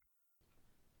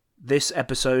This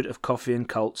episode of Coffee and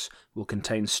Cults will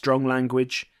contain strong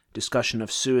language, discussion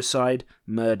of suicide,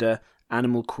 murder,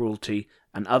 animal cruelty,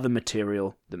 and other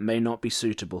material that may not be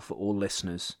suitable for all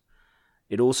listeners.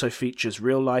 It also features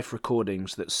real-life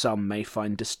recordings that some may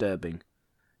find disturbing.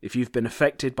 If you've been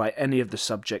affected by any of the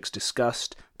subjects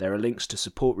discussed, there are links to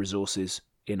support resources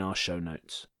in our show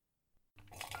notes.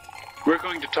 We're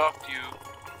going to talk to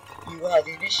you. You are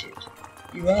the initiate.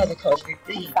 You are the cosmic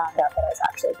being. I found out that I was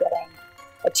actually getting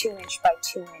a 2-inch by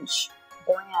 2-inch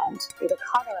brand through the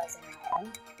cauterizing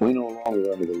iron. We no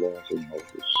longer under the laws of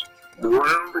Moses. The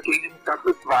world of the kingdom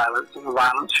suffereth violence, and the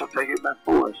violence shall take it by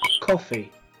force.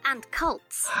 Coffee and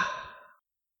cults.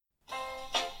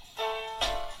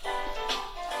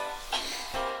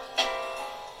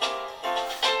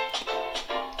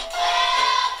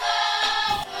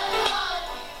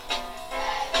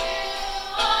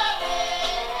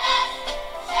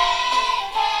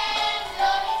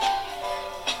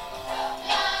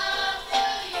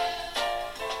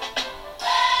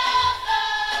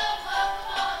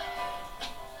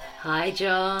 Hi,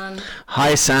 John.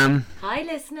 Hi, Sam. Hi,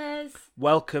 listeners.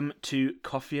 Welcome to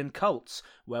Coffee and Cults,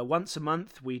 where once a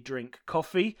month we drink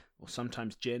coffee, or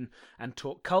sometimes gin, and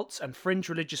talk cults and fringe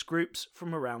religious groups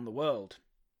from around the world.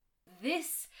 We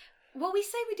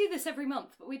say we do this every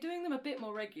month, but we're doing them a bit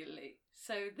more regularly.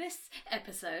 So this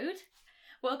episode,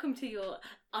 welcome to your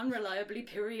unreliably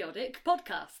periodic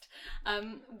podcast.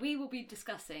 We will be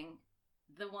discussing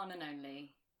the one and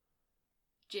only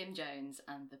Jim Jones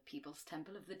and the People's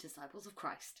Temple of the Disciples of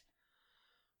Christ.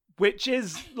 Which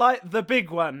is like the big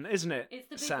one, isn't it? It's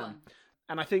the big Sam? one.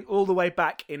 And I think all the way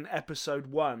back in episode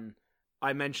 1,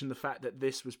 I mentioned the fact that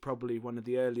this was probably one of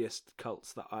the earliest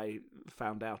cults that I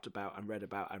found out about and read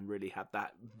about and really had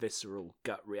that visceral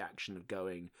gut reaction of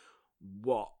going,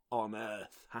 what on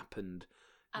earth happened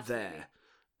Absolutely.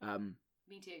 there?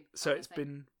 Me too. So it's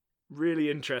been really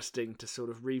interesting to sort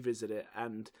of revisit it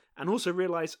and also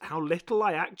realise how little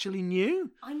I actually knew.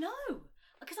 I know,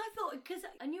 because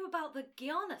I knew about the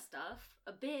Guyana stuff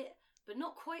a bit, but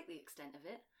not quite the extent of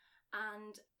it,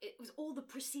 and it was all the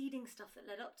preceding stuff that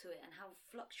led up to it and how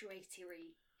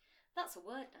fluctuatory, that's a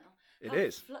word now, It how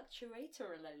is.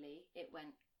 Fluctuatorily it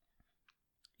went.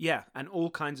 Yeah, and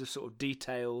all kinds of sort of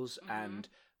details and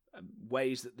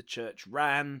ways that the church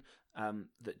ran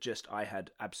that just I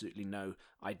had absolutely no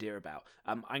idea about.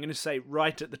 I'm going to say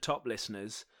right at the top,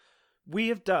 listeners, we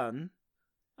have done,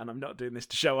 and I'm not doing this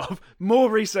to show off, more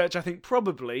research, I think,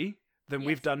 probably than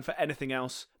we've done for anything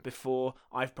else before.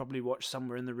 I've probably watched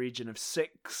somewhere in the region of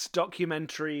 6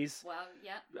 documentaries. Well,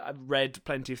 yeah. I've read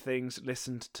plenty of things,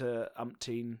 listened to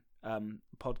umpteen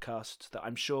podcasts that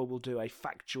I'm sure will do a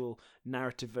factual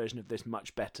narrative version of this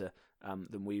much better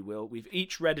than we will. We've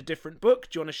each read a different book.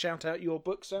 Do you want to shout out your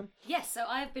book, Sam? Yes, so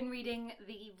I have been reading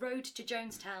The Road to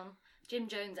Jonestown, Jim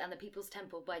Jones and the People's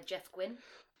Temple by Jeff Gwynne.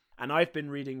 And I've been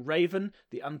reading Raven,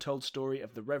 The Untold Story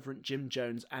of the Reverend Jim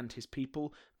Jones and His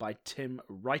People by Tim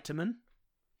Reiterman.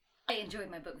 I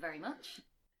enjoyed my book very much.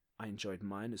 I enjoyed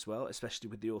mine as well, especially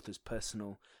with the author's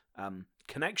personal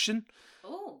connection.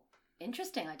 Oh,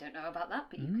 interesting. I don't know about that,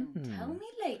 but you can tell me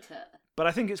later. But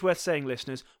I think it's worth saying,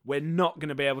 listeners, we're not going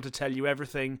to be able to tell you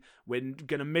everything. We're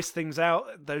going to miss things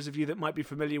out. Those of you that might be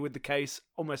familiar with the case,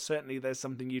 almost certainly there's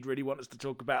something you'd really want us to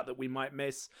talk about that we might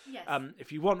miss. Yes.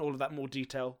 If you want all of that more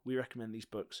detail, we recommend these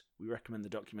books. We recommend the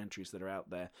documentaries that are out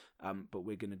there. But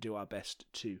we're going to do our best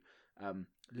to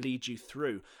lead you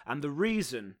through. And the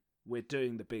reason we're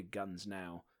doing the big guns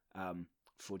now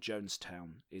for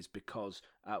Jonestown is because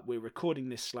we're recording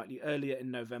this slightly earlier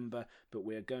in November, but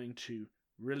we're going to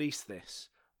release this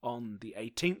on the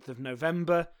 18th of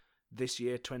November this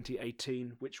year,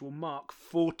 2018, which will mark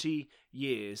 40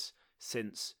 years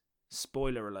since,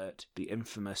 spoiler alert, the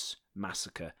infamous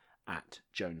massacre at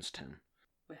Jonestown.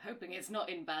 We're hoping it's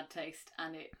not in bad taste,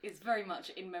 and it is very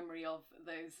much in memory of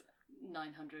those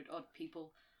 900 odd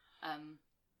people.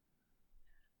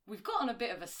 We've got on a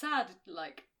bit of a sad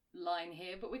line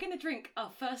here, but we're going to drink our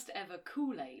first ever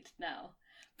Kool-Aid now,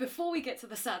 before we get to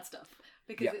the sad stuff,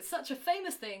 because it's such a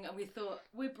famous thing, and we thought,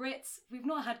 we're Brits, we've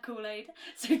not had Kool-Aid,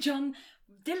 so John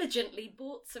diligently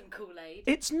bought some Kool-Aid.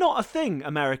 It's not a thing,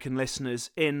 American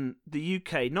listeners, in the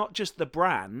UK, not just the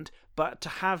brand, but to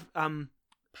have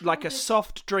like a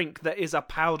soft drink that is a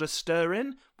powder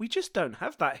stir-in. We just don't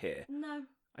have that here. No.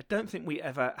 I don't think we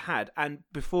ever had. And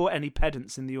before any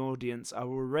pedants in the audience are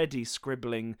already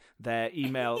scribbling their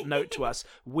email note to us,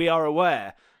 we are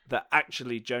aware that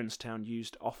actually Jonestown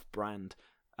used off-brand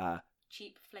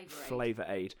cheap Flavour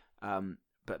Aid.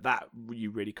 But that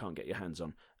you really can't get your hands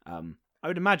on. I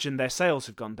would imagine their sales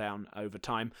have gone down over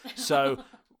time. So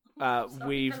Sorry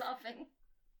we've for laughing.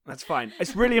 That's fine.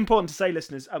 It's really important to say,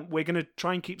 listeners, we're going to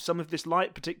try and keep some of this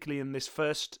light, particularly in this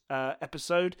first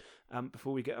episode,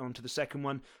 before we get on to the second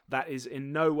one. That is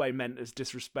in no way meant as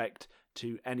disrespect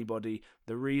to anybody.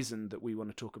 The reason that we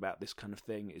want to talk about this kind of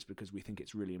thing is because we think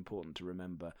it's really important to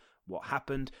remember what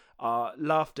happened. Our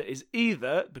laughter is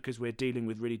either because we're dealing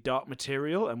with really dark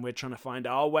material and we're trying to find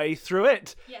our way through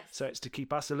it. Yes. So it's to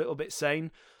keep us a little bit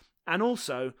sane. And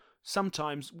also,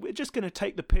 sometimes we're just going to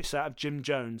take the piss out of Jim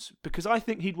Jones because I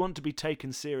think he'd want to be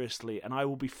taken seriously, and I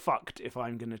will be fucked if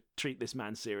I'm going to treat this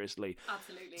man seriously.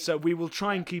 Absolutely. So we will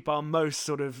try and keep our most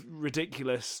sort of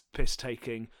ridiculous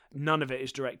piss-taking. None of it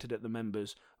is directed at the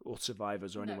members or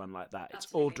survivors or anyone like that. It's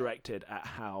all directed at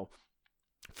how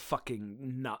fucking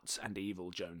nuts and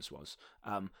evil Jones was.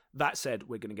 That said,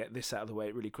 we're going to get this out of the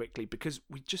way really quickly because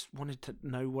we just wanted to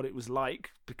know what it was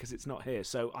like because it's not here.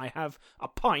 So I have a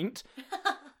pint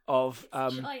of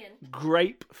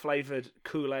grape flavoured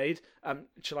Kool-Aid.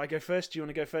 Shall I go first? Do you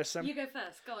want to go first, Sam? You go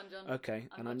first. Go on, John. Okay.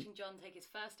 I'm watching John take his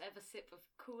first ever sip of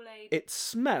Kool-Aid. It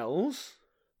smells...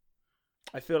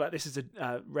 I feel like this is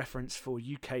a reference for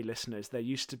UK listeners. There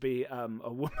used to be a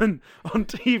woman on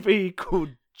TV called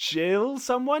Jilly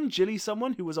someone,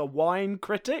 who was a wine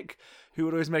critic, who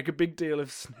would always make a big deal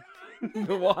of sniffing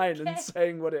the wine and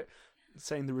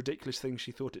saying the ridiculous things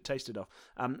she thought it tasted of.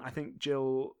 I think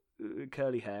Jill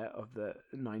Curly Hair of the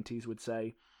 90s would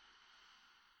say,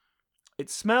 it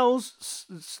smells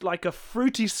like a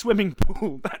fruity swimming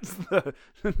pool. That's the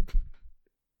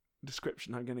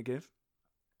description I'm going to give.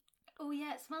 Oh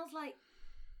yeah, it smells like...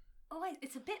 Oh wait,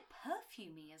 it's a bit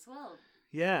perfumey as well.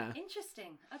 Yeah.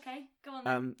 Interesting. Okay, go on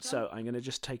then, John. So I'm going to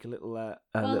just take a little While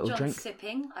little John's drink.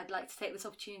 sipping, I'd like to take this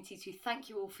opportunity to thank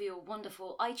you all for your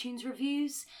wonderful iTunes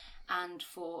reviews and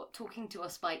for talking to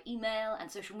us by email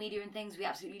and social media and things. We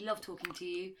absolutely love talking to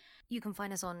you. You can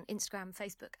find us on Instagram,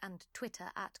 Facebook and Twitter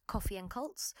at Coffee and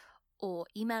Cults, or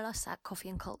email us at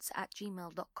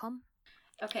coffeeandcults@gmail.com.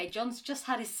 Okay, John's just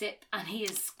had his sip and he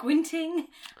is squinting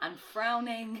and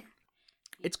frowning.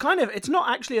 It's not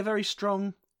actually a very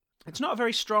strong... It's not a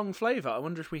very strong flavour. I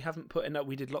wonder if we haven't put enough...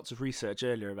 We did lots of research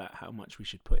earlier about how much we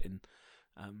should put in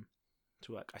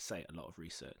to work. I say a lot of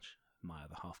research. My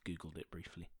other half Googled it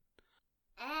briefly.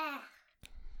 I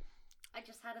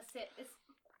just had a sip.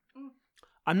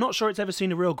 I'm not sure it's ever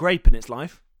seen a real grape in its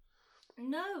life.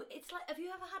 No, it's like... Have you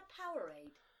ever had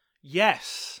Powerade?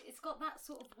 Yes. It's got that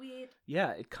sort of weird...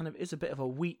 Yeah, it kind of is a bit of a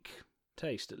weak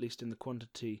taste, at least in the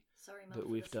quantity that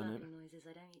we've done it. Noises.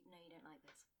 I don't know you don't like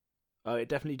this. Oh, it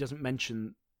definitely doesn't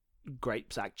mention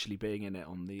grapes actually being in it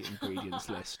on the ingredients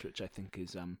list, which I think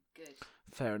is good.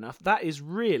 Fair enough. That is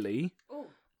really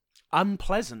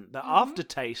unpleasant. The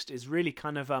aftertaste is really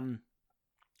kind of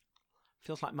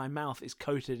feels like my mouth is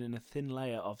coated in a thin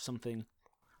layer of something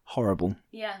horrible.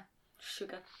 Yeah.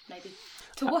 Sugar, maybe.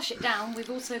 To wash it down,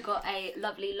 we've also got a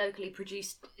lovely locally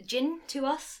produced gin to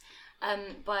us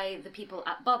by the people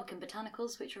at Barbican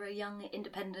Botanicals, which are a young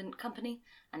independent company,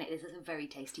 and it is a very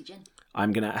tasty gin.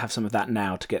 I'm going to have some of that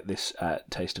now to get this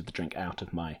taste of the drink out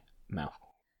of my mouth.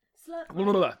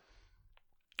 Slurp.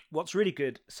 What's really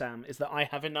good, Sam, is that I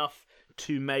have enough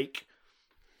to make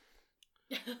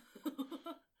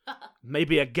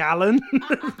maybe a gallon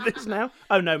of this now.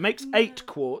 Oh no, makes 8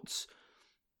 quarts.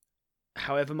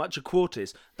 However much a quart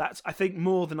is, that's I think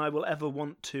more than I will ever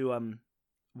want to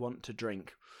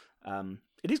drink.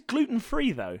 It is gluten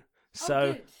free though,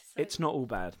 so it's not all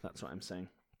bad. That's what I'm saying.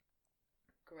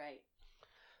 Great.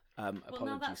 Apologies, well,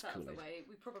 now that's out of the way,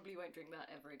 we probably won't drink that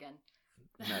ever again.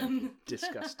 No,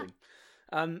 disgusting.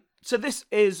 So this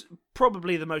is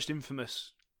probably the most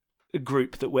infamous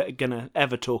group that we're gonna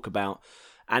ever talk about,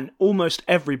 and almost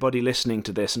everybody listening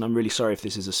to this, and I'm really sorry if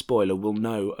this is a spoiler, will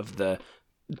know of the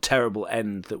terrible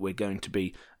end that we're going to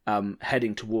be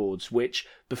heading towards, which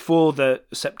before the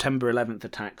September 11th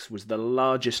attacks was the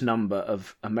largest number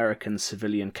of American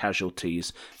civilian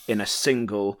casualties in a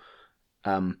single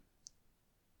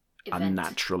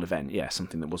unnatural event. Yeah,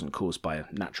 something that wasn't caused by a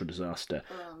natural disaster.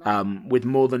 With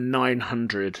more than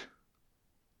 900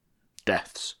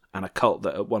 deaths, and a cult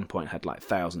that at one point had like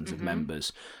thousands of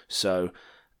members. So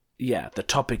yeah, the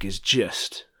topic is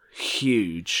just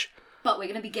huge. But we're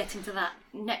going to be getting to that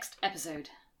next episode,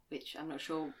 which I'm not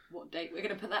sure what date we're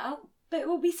going to put that out, but it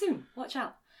will be soon. Watch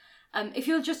out. If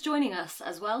you're just joining us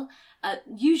as well,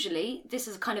 usually this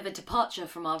is kind of a departure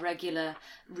from our regular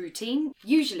routine.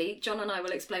 Usually John and I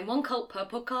will explain one cult per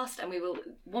podcast, and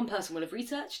one person will have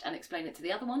researched and explain it to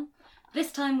the other one.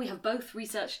 This time we have both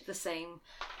researched the same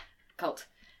cult.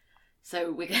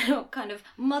 So we're going to kind of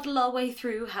muddle our way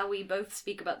through how we both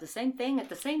speak about the same thing at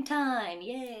the same time.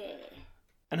 Yeah.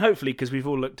 And hopefully, because we've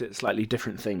all looked at slightly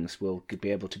different things, we'll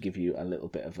be able to give you a little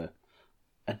bit of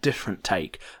a different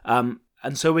take. And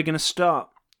so we're going to start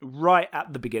right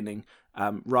at the beginning,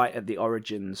 right at the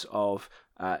origins of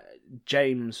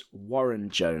James Warren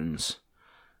Jones,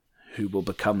 who will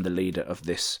become the leader of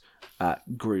this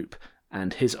group,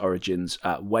 and his origins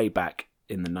way back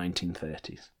in the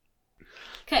 1930s.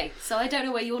 Okay, so I don't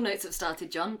know where your notes have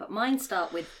started, John, but mine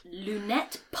start with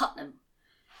Lunette Putnam,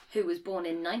 who was born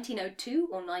in 1902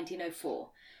 or 1904.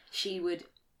 She would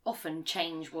often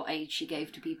change what age she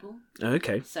gave to people.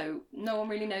 Okay. So no one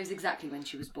really knows exactly when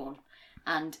she was born.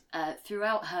 And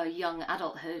throughout her young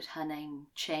adulthood, her name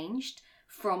changed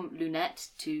from Lunette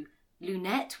to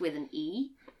Lunette with an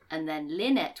E, and then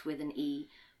Lynette with an E,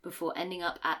 before ending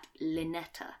up at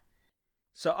Lynetta.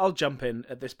 So I'll jump in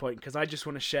at this point, because I just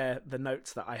want to share the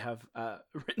notes that I have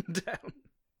written down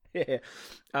here,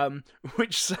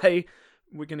 which say...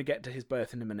 We're going to get to his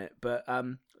birth in a minute, but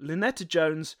Lynetta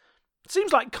Jones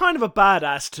seems like kind of a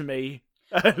badass to me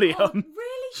early on.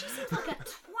 Really? She seems like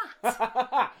a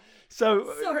twat.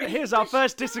 So Sorry, here's our she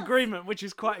first does. disagreement, which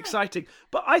is quite exciting.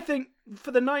 But I think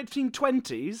for the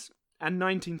 1920s and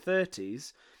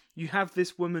 1930s, you have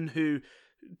this woman who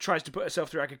tries to put herself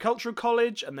through agricultural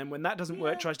college, and then when that doesn't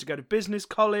work, tries to go to business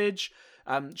college.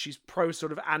 She's pro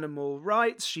sort of animal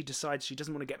rights. She decides she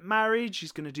doesn't want to get married.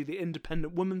 She's going to do the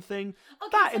independent woman thing. Okay,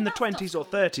 That so in the that 20s or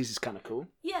stuff's cool. 30s is kind of cool.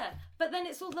 Yeah, but then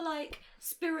it's all the like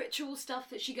spiritual stuff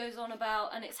that she goes on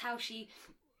about, and it's how she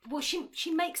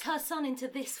makes her son into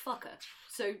this fucker.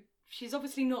 So she's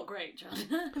obviously not great, John.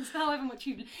 That's however much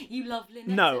you love Lynette.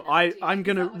 No, I'm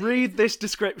going to read this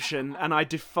description, and I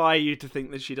defy you to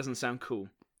think that she doesn't sound cool.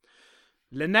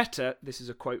 Lynetta, this is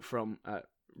a quote from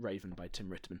Raven by Tim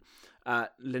Ritman.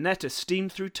 Lynetta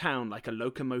steamed through town like a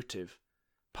locomotive,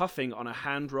 puffing on a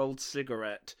hand-rolled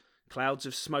cigarette, clouds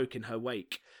of smoke in her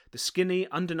wake. The skinny,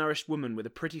 undernourished woman with a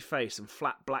pretty face and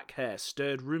flat black hair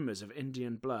stirred rumours of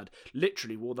Indian blood,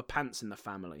 literally wore the pants in the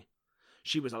family.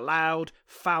 She was loud,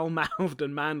 foul-mouthed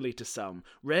and manly to some.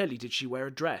 Rarely did she wear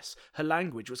a dress. Her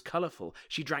language was colourful.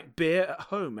 She drank beer at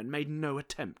home and made no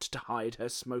attempt to hide her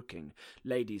smoking.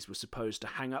 Ladies were supposed to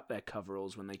hang up their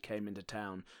coveralls when they came into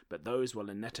town, but those were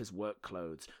Lynetta's work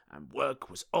clothes, and work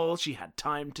was all she had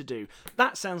time to do.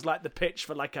 That sounds like the pitch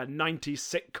for like a 90s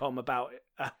sitcom about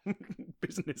a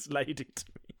business lady to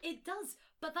me. It does,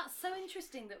 but that's so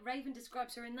interesting that Raven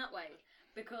describes her in that way,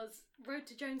 because Road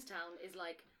to Jonestown is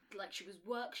like she was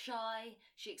work shy.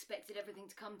 She expected everything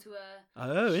to come to her.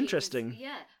 Oh, interesting.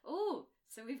 Yeah. Oh,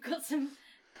 so we've got some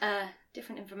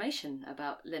different information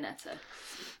about Lynetta.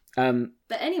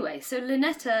 But anyway, so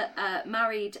Lynetta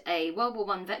married a World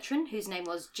War I veteran whose name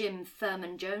was Jim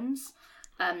Thurman Jones,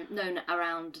 known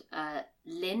around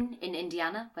Lynn in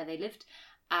Indiana, where they lived,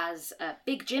 as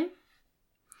Big Jim.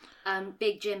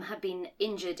 Big Jim had been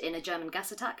injured in a German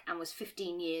gas attack and was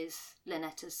 15 years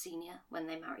Lynetta's senior when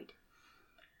they married.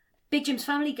 Big Jim's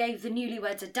family gave the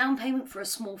newlyweds a down payment for a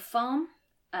small farm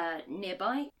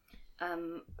nearby,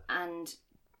 and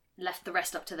left the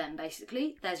rest up to them,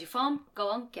 basically. There's your farm, go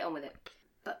on, get on with it.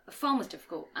 But the farm was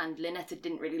difficult, and Lynetta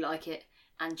didn't really like it,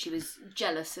 and she was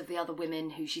jealous of the other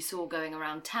women who she saw going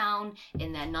around town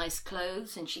in their nice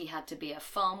clothes, and she had to be a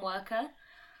farm worker.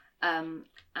 And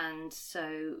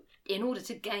so, in order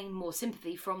to gain more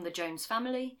sympathy from the Jones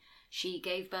family, she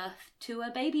gave birth to a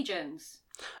baby Jones.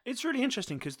 It's really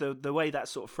interesting because the way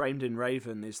that's sort of framed in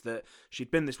Raven is that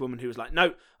she'd been this woman who was like,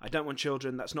 no, I don't want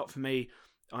children, that's not for me,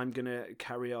 I'm going to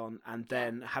carry on. And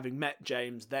then having met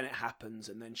James, then it happens,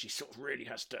 and then she sort of really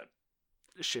has to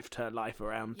shift her life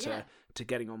around to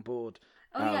getting on board.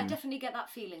 Oh yeah, I definitely get that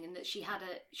feeling, and that she had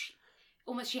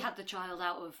she had the child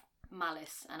out of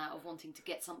malice and out of wanting to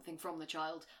get something from the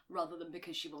child rather than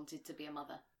because she wanted to be a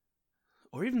mother.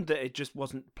 Or even that it just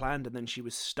wasn't planned and then she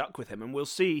was stuck with him. And we'll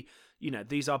see,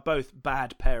 these are both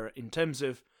bad parents in terms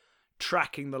of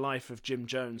tracking the life of Jim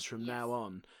Jones from now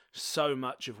on. So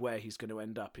much of where he's going to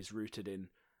end up is rooted in,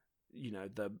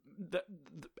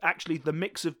 actually the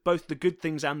mix of both the good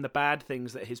things and the bad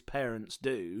things that his parents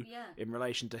do in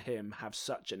relation to him have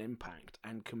such an impact.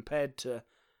 And compared to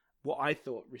what I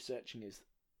thought researching is,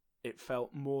 it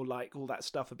felt more like all that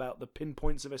stuff about the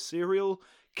pinpoints of a serial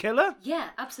killer.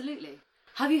 Yeah, absolutely.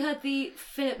 Have you heard the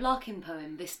Philip Larkin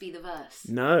poem, This Be the Verse?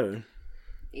 No.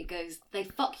 It goes, they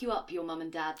fuck you up, your mum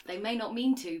and dad. They may not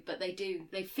mean to, but they do.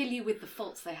 They fill you with the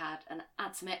faults they had and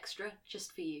add some extra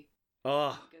just for you.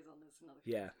 Oh, Goes on, there's another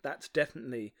yeah, that's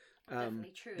definitely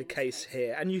true the in this case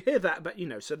here. And you hear that, but,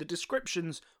 so the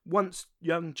descriptions, once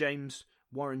young James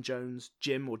Warren Jones,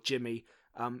 Jim or Jimmy,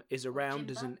 is around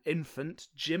as an infant,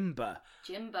 Jimba.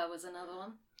 Jimba was another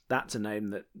one. that's a name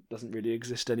that doesn't really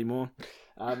exist anymore.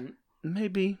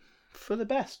 Maybe for the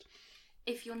best.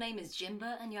 If your name is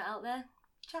Jimber and you're out there,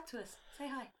 chat to us. Say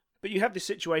hi. But you have this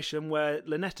situation where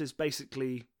Linetta's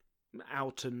basically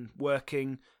out and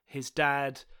working. His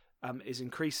dad is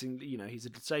increasingly, he's a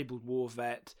disabled war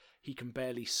vet. He can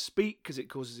barely speak because it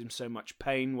causes him so much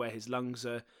pain where his lungs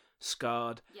are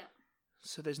scarred. Yeah.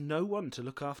 So there's no one to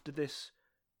look after this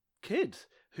kid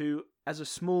who, as a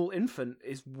small infant,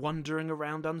 is wandering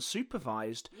around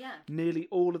unsupervised nearly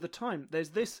all of the time.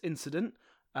 There's this incident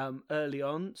early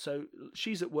on. So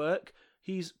she's at work.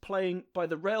 He's playing by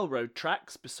the railroad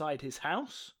tracks beside his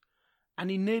house, and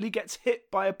he nearly gets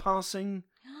hit by a passing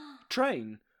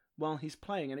train while he's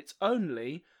playing. And it's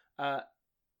only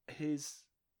his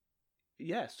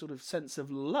sort of sense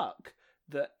of luck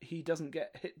that he doesn't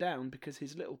get hit down, because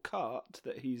his little cart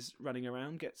that he's running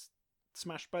around gets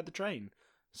smashed by the train,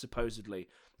 supposedly.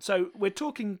 So we're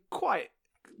talking quite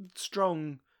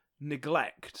strong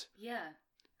neglect. Yeah.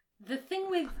 The thing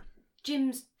with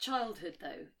Jim's childhood,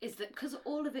 though, is that because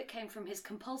all of it came from his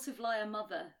compulsive liar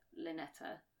mother,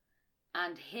 Linetta,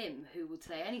 and him, who would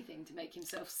say anything to make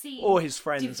himself seen. Or his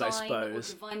friends, divine, I suppose.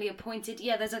 Or divinely appointed.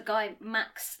 Yeah, there's a guy,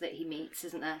 Max, that he meets,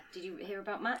 isn't there? Did you hear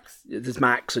about Max? There's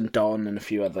Max and Don and a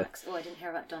few other Max. Oh, I didn't hear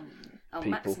about Don. Oh,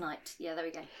 people. Max Knight. Yeah, there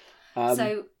we go.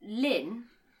 So, Lynn,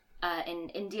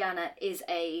 in Indiana, is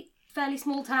a fairly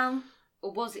small town,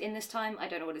 or was in this time. I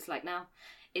don't know what it's like now.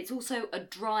 It's also a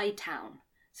dry town.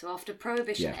 So after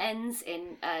Prohibition ends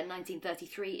in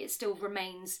 1933, it still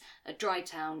remains a dry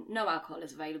town. No alcohol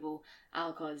is available.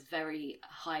 Alcohol is very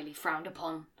highly frowned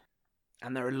upon.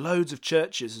 And there are loads of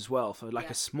churches as well. For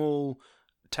a small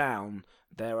town,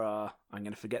 there are, I'm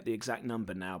going to forget the exact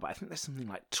number now, but I think there's something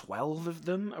like 12 of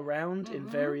them around in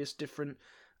various different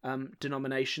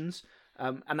denominations.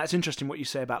 And that's interesting what you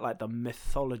say about like the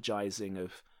mythologizing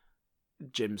of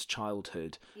Jim's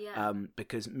childhood,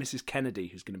 because Mrs. Kennedy,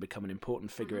 who's going to become an important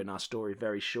figure in our story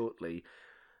very shortly,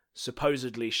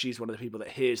 supposedly she's one of the people that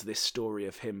hears this story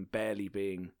of him barely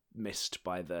being missed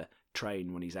by the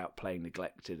train when he's out playing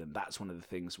neglected, and that's one of the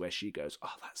things where she goes,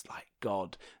 oh, that's like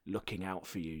God looking out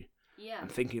for you.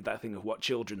 And thinking of that thing of what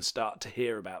children start to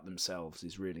hear about themselves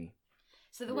is really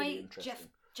so the really way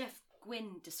Jeff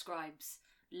Gwynne describes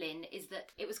Lynn is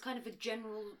that it was kind of a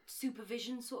general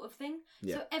supervision sort of thing.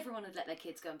 So everyone would let their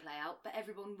kids go and play out, but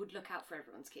everyone would look out for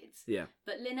everyone's kids.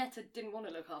 But Lynetta didn't want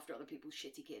to look after other people's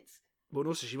shitty kids. Well, and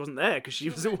also she wasn't there because she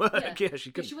was at work.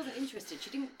 She couldn't. She wasn't interested. She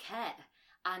didn't care.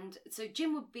 And so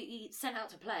Jim would be sent out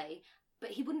to play,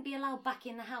 but he wouldn't be allowed back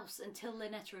in the house until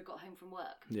Lynetta had got home from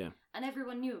work. And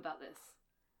everyone knew about this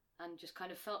and just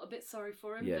kind of felt a bit sorry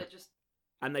for him. But just...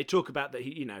 And they talk about that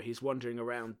he's wandering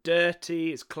around dirty,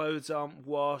 his clothes aren't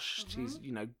washed, he's,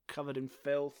 covered in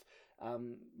filth,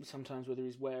 sometimes whether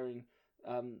he's wearing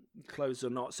clothes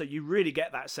or not. So you really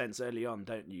get that sense early on,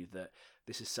 don't you, that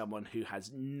this is someone who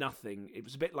has nothing. It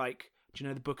was a bit like, do you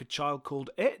know the book A Child Called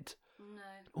It? No.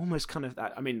 Almost kind of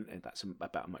that. I mean, that's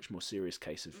about a much more serious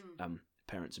case of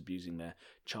parents abusing their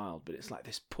child, but it's like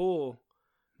this poor,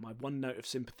 my one note of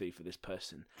sympathy for this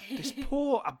person, this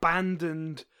poor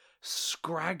abandoned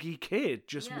scraggy kid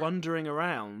just wandering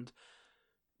around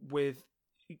with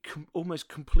almost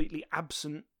completely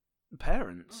absent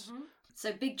parents.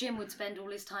 So Big Jim would spend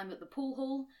all his time at the pool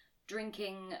hall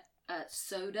drinking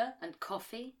soda and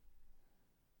coffee,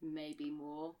 maybe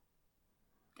more.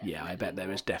 I bet there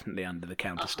was definitely under the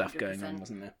counter stuff going on,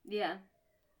 wasn't there?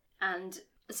 And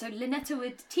so Linetta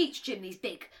would teach Jim these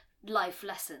big life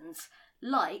lessons,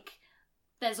 like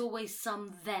there's always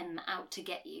some them out to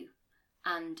get you,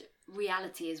 and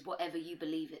reality is whatever you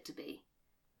believe it to be.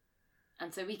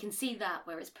 And so we can see that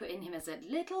where it's putting him as a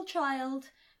little child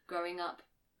growing up,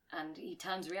 and he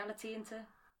turns reality into...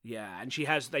 and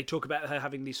they talk about her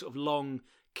having these sort of long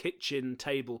kitchen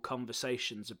table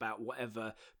conversations about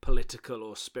whatever political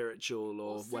or spiritual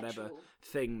or whatever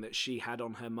thing that she had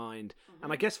on her mind.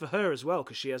 And I guess for her as well,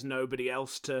 because she has nobody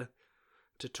else to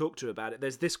talk to about it.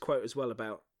 There's this quote as well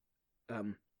about...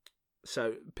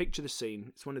 So, picture the scene.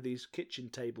 It's one of these kitchen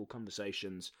table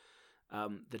conversations.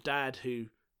 The dad who,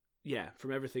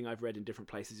 from everything I've read in different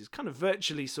places, is kind of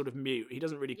virtually sort of mute. He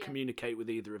doesn't really communicate with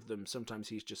either of them. Sometimes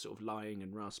he's just sort of lying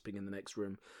and rasping in the next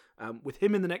room. With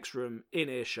him in the next room, in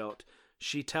earshot,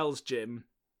 she tells Jim,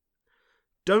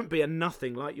 don't be a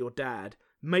nothing like your dad.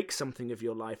 Make something of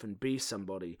your life and be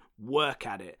somebody. Work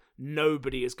at it.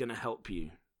 Nobody is going to help you.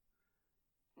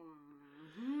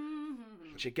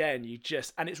 Again,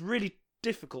 and it's really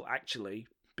difficult actually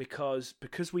because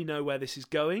we know where this is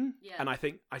going, and I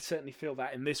think I certainly feel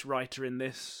that in this writer in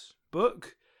this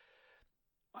book,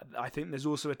 I think there's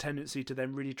also a tendency to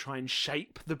then really try and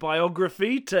shape the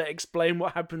biography to explain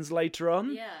what happens later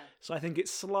on. Yeah. So I think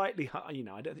it's slightly, I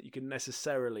don't think you can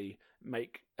necessarily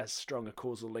make as strong a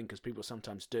causal link as people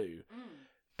sometimes do.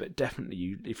 But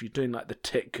definitely, if you're doing like the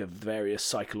tick of various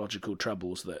psychological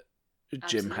troubles that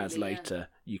Jim has later,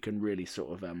 you can really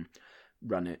sort of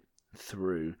run it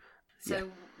through. So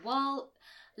while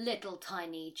little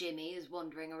tiny Jimmy is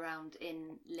wandering around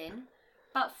in Lynn,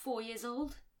 about 4 years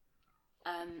old,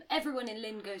 everyone in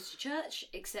Lynn goes to church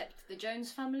except the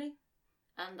Jones family,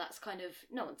 and that's kind of,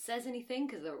 no one says anything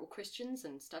because they're all Christians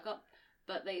and stuck up,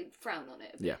 but they frown on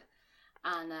it a bit. Yeah.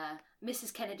 And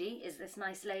Mrs. Kennedy is this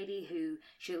nice lady who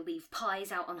she'll leave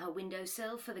pies out on her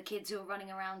windowsill for the kids who are running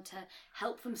around to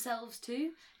help themselves too.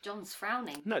 John's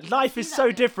frowning. No, life is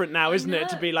so different now, I isn't it?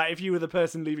 To know. be like if you were the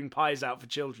person leaving pies out for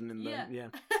children in the yeah.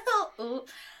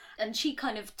 And she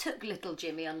kind of took little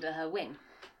Jimmy under her wing.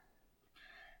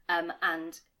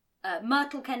 And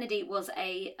Myrtle Kennedy was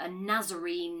a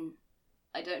Nazarene.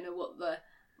 I don't know what the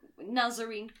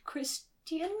Nazarene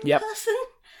Christian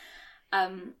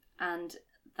person. And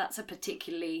that's a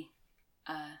particularly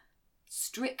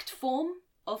strict form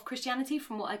of Christianity,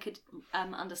 from what I could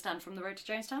understand from the Road to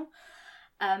Jonestown.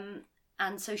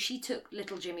 And so she took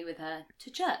little Jimmy with her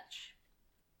to church.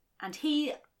 And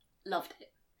he loved it.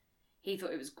 He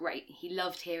thought it was great. He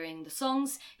loved hearing the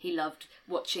songs. He loved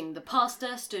watching the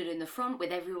pastor stood in the front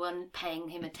with everyone paying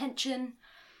him attention.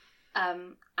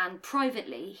 And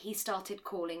privately, he started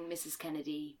calling Mrs.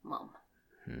 Kennedy Mum.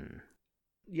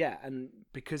 Yeah, and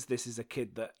because this is a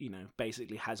kid that,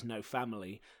 basically has no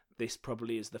family, this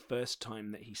probably is the first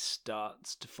time that he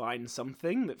starts to find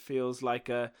something that feels like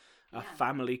a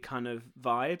family kind of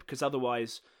vibe. Because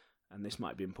otherwise, and this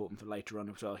might be important for later on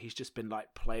as well, he's just been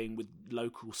like playing with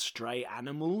local stray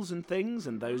animals and things,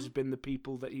 and those have been the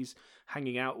people that he's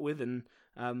hanging out with and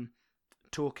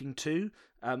talking to.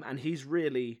 And he's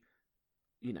really,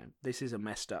 this is a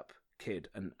messed up kid,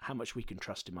 and how much we can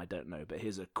trust him I don't know, but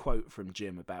here's a quote from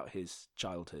Jim about his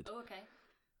childhood.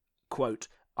 Quote,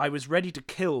 "I was ready to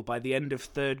kill by the end of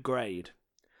 3rd grade.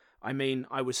 I mean,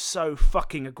 I was so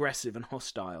fucking aggressive and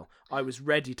hostile. I was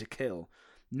ready to kill.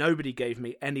 Nobody gave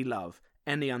me any love,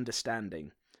 any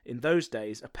understanding. In those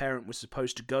days, a parent was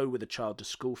supposed to go with a child to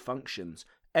school functions.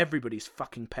 Everybody's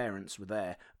fucking parents were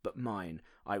there, but mine.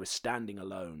 I was standing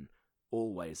alone,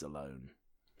 always alone."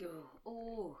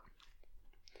 Oh.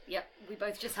 Yep, we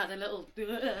both just had a little...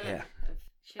 Yeah.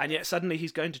 And yet suddenly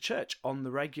he's going to church on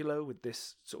the regular with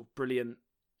this sort of brilliant...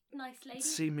 nice lady.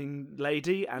 Seeming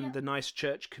lady and the nice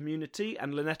church community,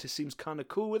 and Lynetta seems kind of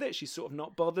cool with it. She's sort of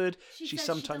not bothered. She says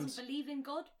sometimes... she doesn't believe in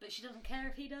God, but she doesn't care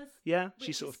if he does. Yeah,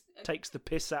 she sort of takes the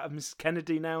piss out of Miss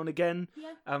Kennedy now and again,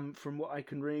 from what I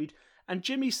can read. And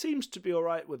Jimmy seems to be all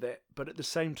right with it, but at the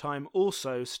same time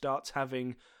also starts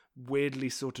having weirdly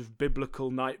sort of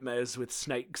biblical nightmares with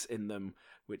snakes in them,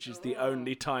 which is the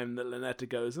only time that Lynetta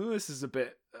goes, "Oh, this is a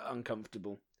bit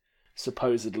uncomfortable,"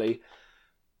 supposedly.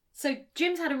 So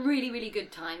Jim's had a really, really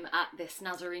good time at this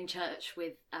Nazarene church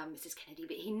with Mrs. Kennedy,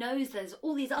 but he knows there's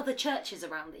all these other churches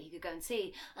around that he could go and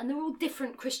see, and they're all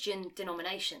different Christian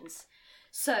denominations.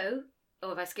 So,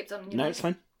 have I skipped on? No, it's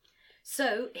fine.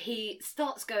 So he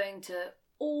starts going to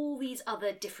all these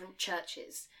other different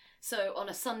churches. So on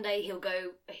a Sunday,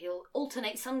 he'll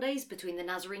alternate Sundays between the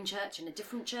Nazarene church and a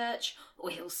different church,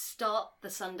 or he'll start the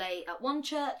Sunday at one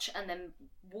church and then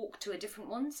walk to a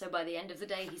different one. So by the end of the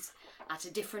day, he's at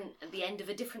the end of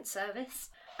a different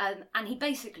service. And he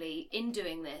basically, in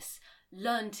doing this,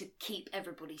 learned to keep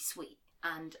everybody sweet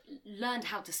and learned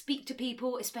how to speak to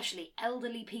people, especially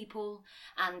elderly people,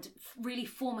 and really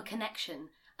form a connection.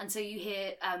 And so you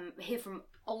hear from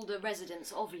older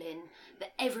residents of Lynn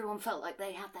that everyone felt like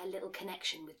they had their little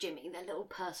connection with Jimmy, their little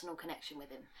personal connection with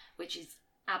him, which is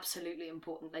absolutely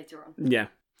important later on. Yeah.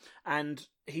 And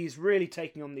he's really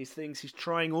taking on these things. He's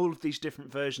trying all of these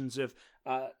different versions of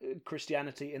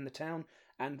Christianity in the town.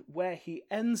 And where he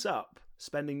ends up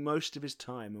spending most of his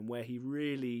time and where he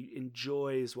really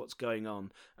enjoys what's going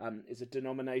on is a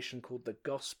denomination called the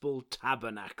Gospel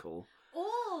Tabernacle.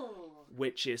 Oh!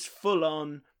 Which is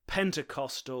full-on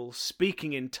Pentecostal,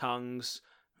 speaking in tongues,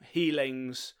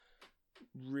 healings,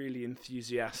 really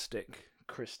enthusiastic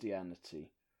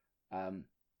Christianity.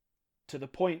 To the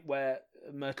point where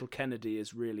Myrtle Kennedy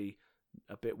is really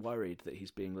a bit worried that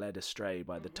he's being led astray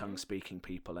by the tongue-speaking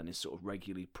people and is sort of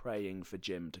regularly praying for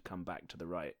Jim to come back to the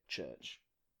right church.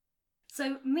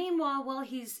 So meanwhile, while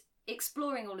he's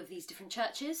exploring all of these different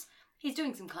churches, he's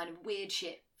doing some kind of weird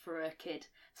shit for a kid.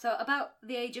 So about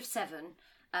the age of 7,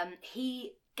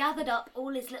 he gathered up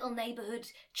all his little neighbourhood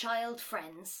child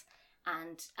friends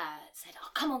and said, "Oh,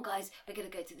 come on, guys, we're going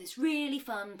to go to this really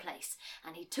fun place."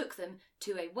 And he took them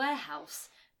to a warehouse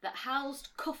that housed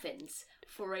coffins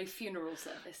for a funeral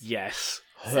service. Yes.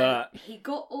 So he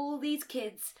got all these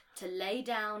kids to lay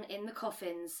down in the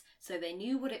coffins so they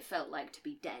knew what it felt like to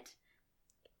be dead.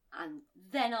 And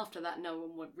then after that, no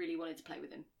one really wanted to play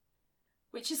with him.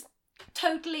 Which is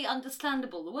totally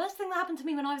understandable. The worst thing that happened to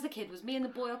me when I was a kid was me and the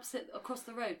boy opposite across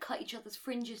the road cut each other's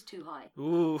fringes too high.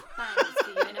 Ooh. Bangs for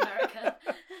you in America.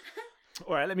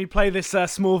 All right, let me play this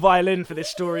small violin for this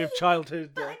story of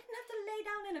childhood. But I didn't have to lay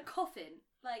down in a coffin.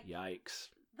 Like, Yikes.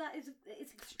 that is...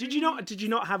 It's Did you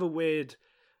not have a weird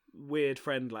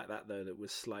friend like that, though, that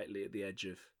was slightly at the edge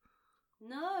of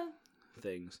No.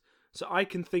 things? So I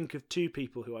can think of two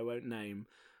people who I won't name,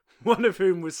 one of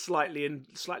whom was slightly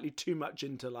too much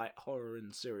into like horror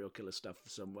and serial killer stuff for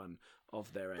someone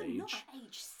of their But age. not at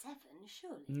age 7,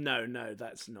 surely. No,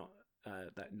 that's not.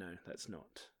 That's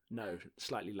not. No,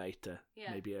 slightly later,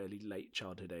 Yeah. maybe late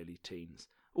childhood, early teens.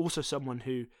 Also, someone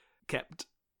who kept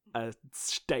a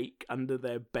stake under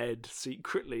their bed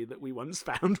secretly that we once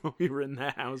found when we were in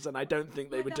their house, and I don't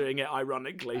think they Like were a- doing it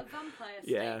ironically. A vampire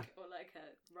snake Yeah. or like a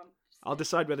rump snake. I'll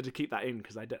decide whether to keep that in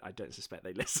because I don't suspect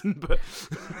they listen. But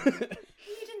You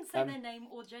didn't say their name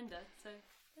or gender, so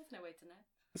there's no way to know.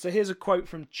 so here's a quote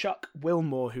from Chuck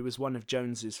Wilmore, who was one of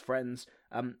Jones's friends.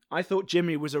 I thought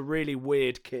Jimmy was a really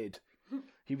weird kid.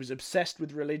 He was obsessed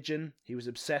with religion. He was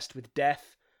obsessed with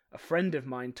death. A friend of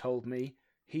mine told me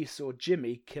he saw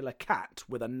Jimmy kill a cat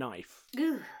with a knife.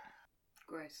 Ugh.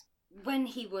 Gross. When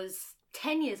he was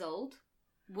 10 years old,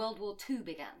 World War II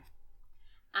began.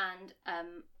 And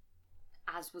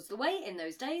as was the way in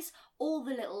those days, all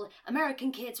the little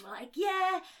American kids were like,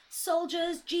 yeah,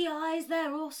 soldiers, GIs,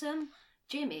 they're awesome.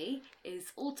 Jimmy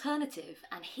is alternative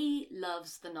and he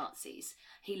loves the Nazis.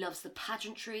 He loves the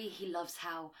pageantry, he loves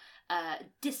how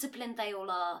disciplined they all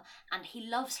are, and he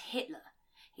loves Hitler.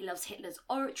 He loves Hitler's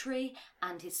oratory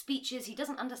and his speeches. He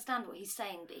doesn't understand what he's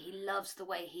saying, but he loves the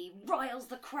way he riles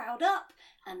the crowd up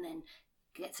and then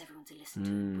gets everyone to listen to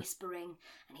him whispering,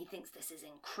 and he thinks this is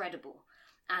incredible.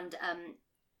 And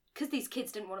because these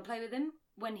kids didn't want to play with him,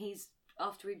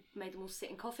 after he made them all sit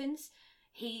in coffins,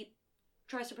 he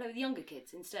tries to play with younger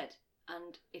kids instead.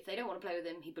 And if they don't want to play with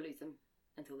him, he bullies them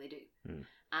until they do.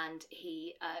 And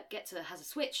he has a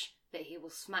switch that he will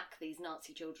smack these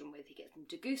Nazi children with. He gets them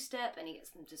to goose step and he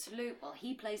gets them to salute while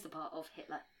he plays the part of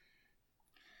Hitler.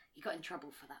 He got in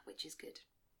trouble for that, which is good.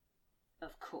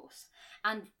 Of course.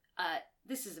 And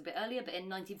this is a bit earlier, but in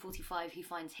 1945 he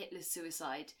finds Hitler's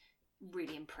suicide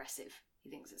really impressive. He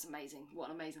thinks it's amazing. What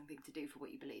an amazing thing to do for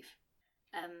what you believe.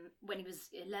 When he was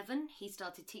 11, he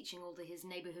started teaching all his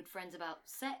neighbourhood friends about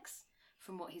sex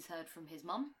from what he's heard from his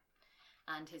mum.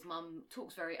 And his mum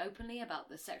talks very openly about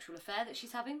the sexual affair that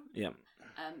she's having. Yeah.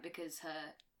 Because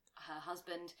her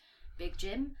husband, Big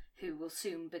Jim, who will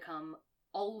soon become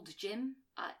Old Jim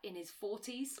in his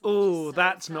 40s. Oh,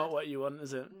 that's not what you want,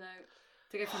 is it? No.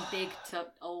 To go from big to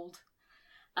old.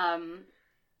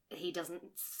 He doesn't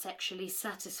sexually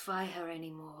satisfy her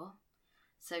anymore.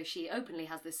 So she openly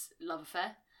has this love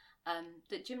affair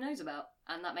that Jim knows about.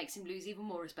 And that makes him lose even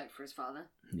more respect for his father.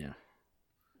 Yeah.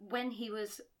 When he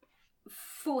was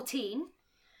 14,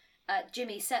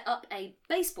 Jimmy set up a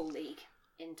baseball league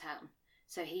in town.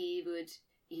 So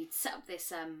he'd set up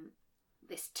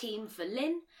this team for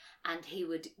Lynn, and he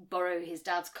would borrow his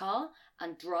dad's car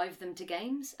and drive them to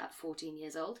games at 14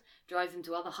 years old, drive them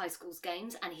to other high schools'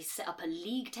 games, and he set up a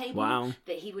league table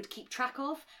that he would keep track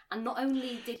of. And not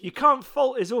only did he... You can't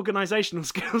fault his organisational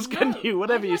skills, can you?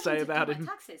 Whatever you say about him.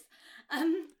 Taxes.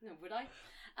 No, would I?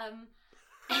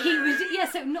 He would,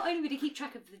 so not only would he keep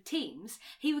track of the teams,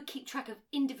 he would keep track of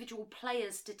individual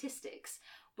players' statistics,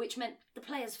 which meant the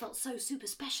players felt so super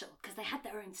special because they had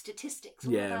their own statistics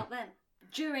all about them.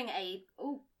 During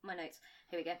my notes.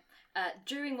 Here we go.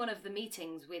 During one of the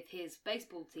meetings with his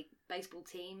baseball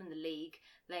team and the league,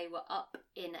 they were up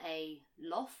in a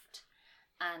loft,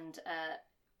 and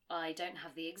I don't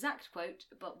have the exact quote,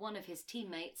 but one of his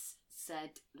teammates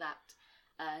said that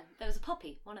there was a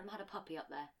puppy. One of them had a puppy up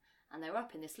there. And they were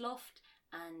up in this loft,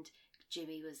 and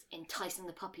Jimmy was enticing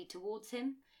the puppy towards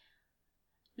him,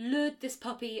 lured this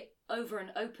puppy over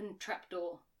an open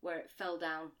trapdoor where it fell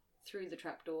down through the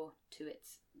trapdoor to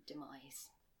its demise.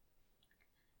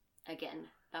 Again,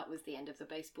 that was the end of the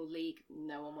baseball league.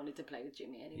 No one wanted to play with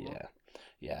Jimmy anymore.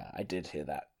 Yeah, I did hear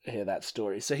that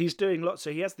story. So he's doing lots.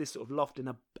 So he has this sort of loft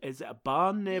in is it a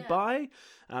barn nearby?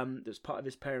 That's part of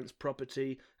his parents'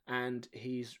 property, and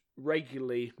he's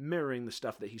regularly mirroring the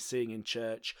stuff that he's seeing in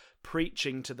church,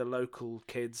 preaching to the local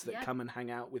kids that come and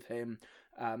hang out with him.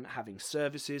 having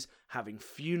services, having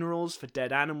funerals for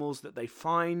dead animals that they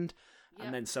find. Yep.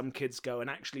 And then some kids go, and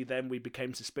actually then we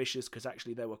became suspicious because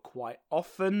actually there were quite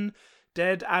often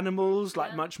dead animals,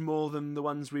 like much more than the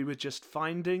ones we were just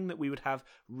finding, that we would have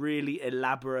really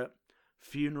elaborate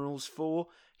funerals for.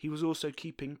 He was also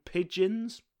keeping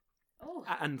pigeons. Oh.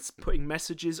 And putting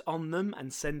messages on them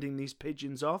and sending these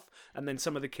pigeons off. And then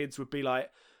some of the kids would be like,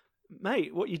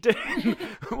 mate, what you doing?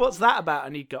 What's that about?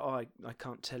 And he'd go, I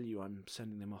can't tell you. I'm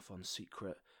sending them off on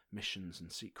secret missions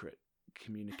and secret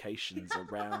communications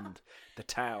around the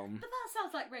town. But that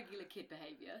sounds like regular kid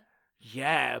behaviour.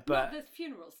 Yeah, but... Not the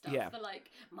funeral stuff, but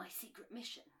like, my secret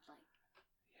mission. Like,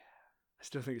 I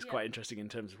still think it's quite interesting in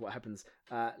terms of what happens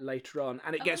later on.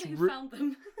 And it gets... who found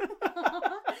them.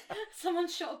 Someone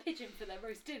shot a pigeon for their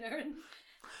roast dinner. And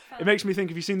it makes me think,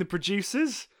 have you seen The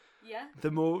Producers? Yeah.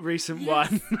 The more recent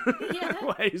one. Yeah.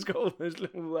 Where he's got all those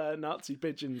little Nazi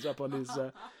pigeons up on his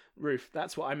roof.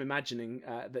 That's what I'm imagining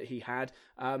that he had.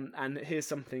 And here's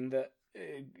something that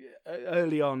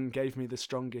early on gave me the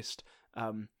strongest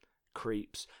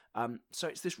creeps. So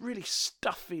it's this really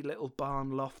stuffy little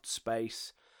barn loft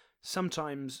space.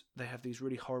 Sometimes they have these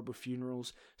really horrible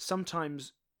funerals.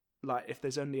 Sometimes, like, if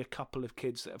there's only a couple of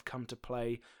kids that have come to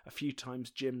play, a few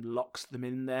times Jim locks them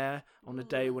in there on a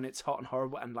day when it's hot and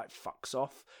horrible and, like, fucks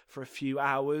off for a few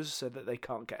hours so that they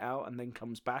can't get out, and then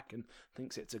comes back and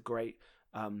thinks it's a great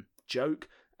joke.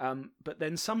 But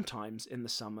then sometimes in the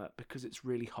summer, because it's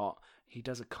really hot, he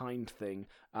does a kind thing,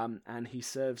 and he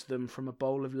serves them from a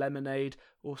bowl of lemonade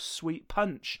or sweet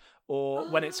punch. Or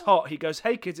when it's hot, he goes,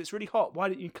 hey kids, it's really hot. Why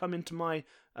don't you come into my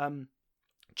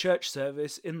church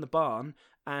service in the barn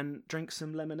and drink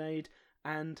some lemonade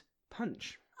and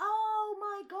punch? Oh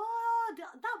my God,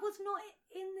 that was not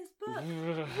in this book.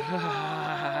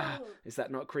 Whoa. Is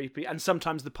that not creepy? And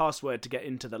sometimes the password to get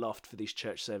into the loft for these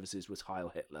church services was Heil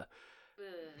Hitler.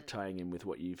 Tying in with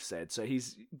what you've said. So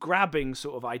he's grabbing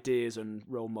sort of ideas and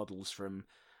role models from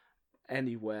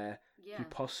anywhere he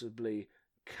possibly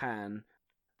can.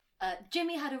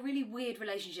 Jimmy had a really weird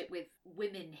relationship with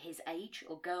women his age,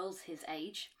 or girls his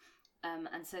age. And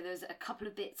so there's a couple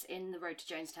of bits in The Road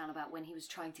to Jonestown about when he was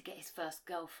trying to get his first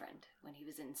girlfriend when he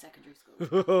was in secondary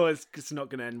school. Oh, it's not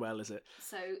going to end well, is it?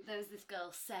 So there was this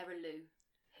girl, Sarah Lou,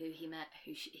 who he met,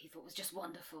 who he thought was just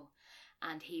wonderful.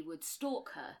 And he would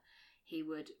stalk her. He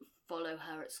would follow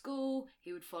her at school,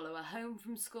 he would follow her home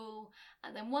from school,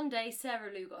 and then one day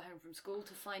Sarah Lou got home from school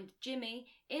to find Jimmy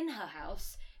in her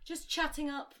house just chatting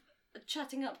up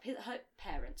her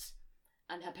parents.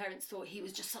 And her parents thought he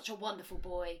was just such a wonderful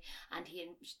boy, and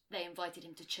they invited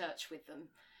him to church with them.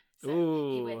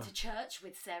 So he went to church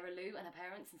with Sarah Lou and her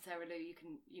parents, and Sarah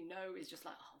Lou, is just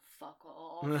like, oh, fuck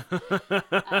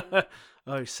off.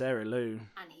 Oh, Sarah Lou.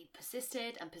 And he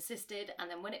persisted, and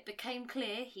then when it became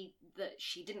clear that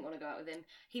she didn't want to go out with him,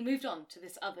 he moved on to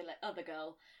this other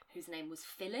girl whose name was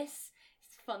Phyllis.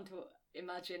 It's fun to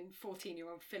imagine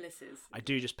 14-year-old Phyllis's. I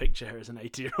do just picture her as an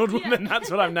 80-year-old woman. That's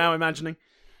what I'm now imagining.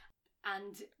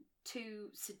 And to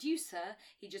seduce her,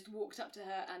 he just walked up to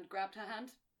her and grabbed her hand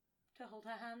to hold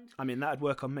her hand. I mean, that'd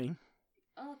work on me.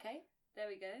 Oh, okay. There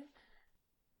we go.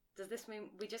 Does this mean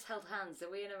we just held hands? Are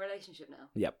we in a relationship now?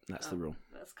 Yep, that's the rule.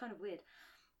 That's kind of weird.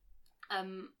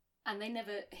 And they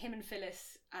never, him and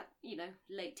Phyllis at,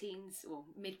 late teens or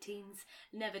mid-teens,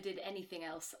 never did anything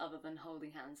else other than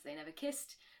holding hands. They never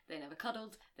kissed, they never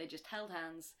cuddled, they just held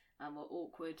hands and were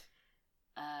awkward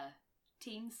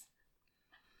teens.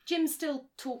 Jim's still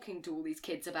talking to all these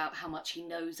kids about how much he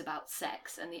knows about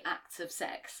sex and the acts of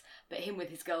sex, but him with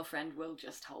his girlfriend will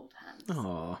just hold hands.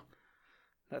 Aww.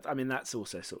 That's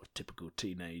also sort of typical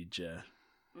teenage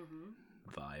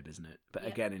vibe, isn't it? But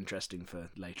again, interesting for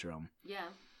later on. Yeah.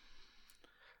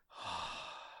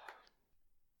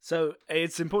 So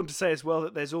it's important to say as well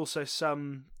that there's also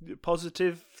some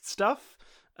positive stuff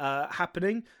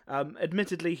happening.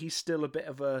 Admittedly, he's still a bit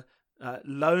of a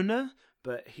loner,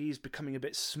 but he's becoming a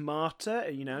bit smarter,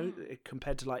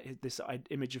 compared to like this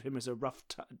image of him as a rough,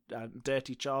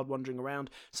 dirty child wandering around.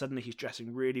 Suddenly he's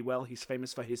dressing really well. He's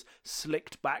famous for his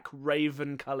slicked back,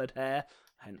 raven-coloured hair,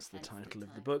 hence the title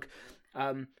of the book.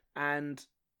 And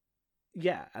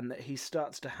that he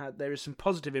starts to have... There is some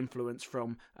positive influence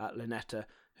from Lynetta,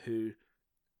 who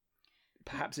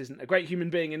perhaps isn't a great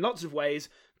human being in lots of ways,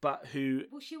 but who...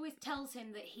 Well, she always tells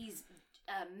him that he's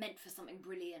meant for something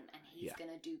brilliant, and he's going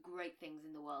to do great things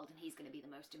in the world, and he's going to be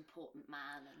the most important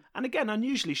man. And again,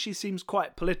 unusually, she seems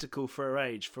quite political for her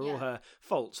age, for all her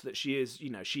faults, that she is,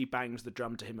 she bangs the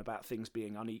drum to him about things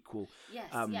being unequal. Yes,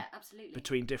 absolutely.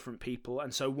 Between different people.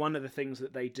 And so one of the things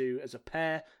that they do as a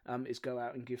pair is go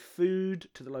out and give food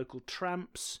to the local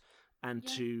tramps and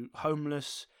to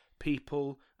homeless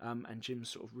people, and Jim's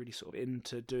sort of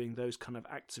into doing those kind of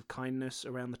acts of kindness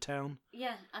around the town.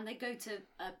 Yeah, and they go to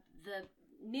the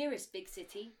nearest big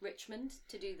city, Richmond,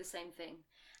 to do the same thing.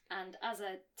 And as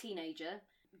a teenager,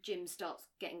 Jim starts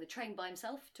getting the train by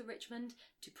himself to Richmond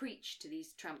to preach to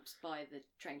these tramps by the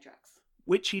train tracks.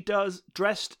 Which he does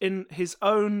dressed in his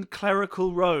own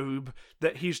clerical robe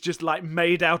that he's just like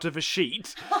made out of a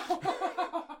sheet.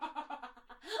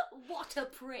 What a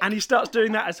prick. And he starts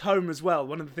doing that at home as well.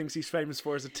 One of the things he's famous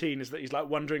for as a teen is that he's like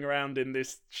wandering around in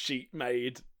this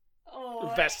sheet-made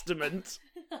vestment.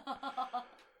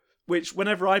 Which,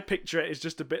 whenever I picture it, is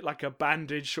just a bit like a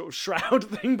bandage sort of shroud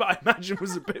thing, but I imagine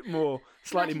was a bit more,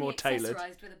 slightly more tailored.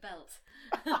 Accessorised with a belt.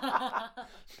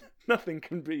 Nothing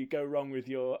can go wrong with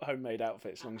your homemade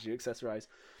outfit as long as you accessorise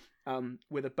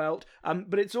with a belt.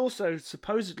 But it's also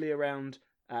supposedly around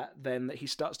then that he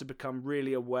starts to become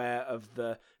really aware of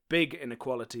the big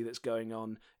inequality that's going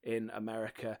on in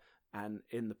America and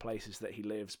in the places that he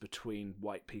lives between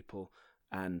white people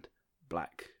and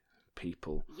black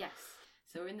people. Yes.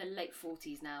 So we're in the late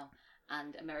 40s now,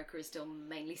 and America is still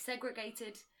mainly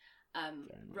segregated.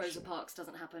 Rosa Parks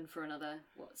doesn't happen for another,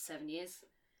 7 years?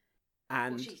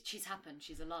 And well, she's happened,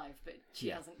 she's alive, but she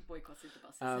hasn't boycotted the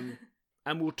buses.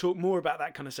 And we'll talk more about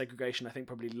that kind of segregation, I think,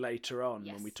 probably later on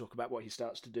when we talk about what he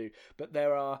starts to do. But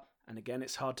there are, and again,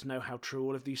 it's hard to know how true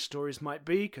all of these stories might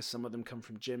be, because some of them come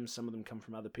from Jim, some of them come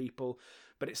from other people.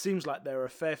 But it seems like there are a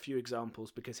fair few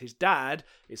examples, because his dad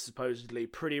is supposedly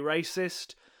pretty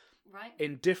racist. Right.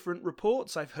 In different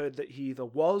reports, I've heard that he either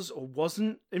was or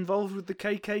wasn't involved with the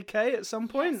KKK at some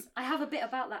point. Yes, I have a bit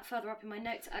about that further up in my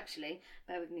notes, actually.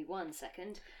 Bear with me 1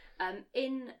 second.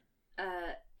 In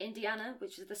Indiana,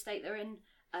 which is the state they're in,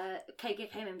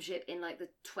 KKK membership in like the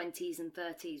 20s and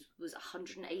 30s was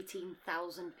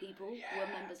 118,000 people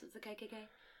were members of the KKK.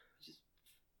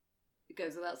 It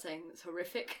goes without saying, it's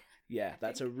horrific. Yeah,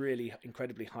 that's a really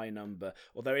incredibly high number.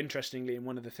 Although, interestingly, in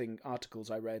one of the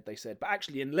articles I read, they said, but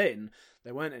actually in Lynn,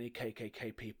 there weren't any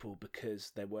KKK people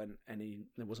because there wasn't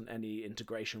any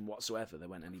integration whatsoever. There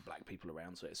weren't any black people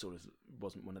around, so it sort of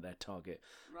wasn't one of their target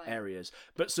areas.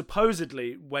 But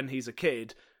supposedly, when he's a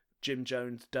kid, Jim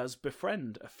Jones does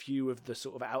befriend a few of the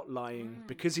sort of outlying,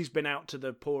 because he's been out to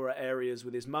the poorer areas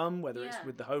with his mum, whether it's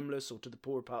with the homeless or to the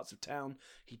poorer parts of town,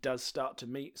 he does start to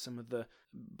meet some of the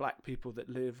black people that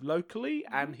live locally,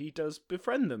 and he does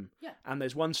befriend them. Yeah. And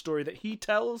there's one story that he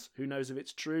tells, who knows if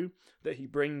it's true, that he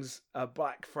brings a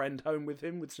black friend home with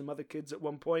him with some other kids at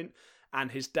one point,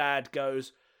 and his dad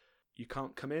goes, "You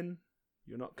can't come in,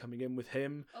 you're not coming in with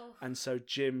him." And so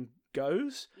Jim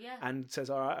goes and says,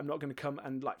 "All right, I'm not going to come,"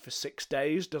 and like for 6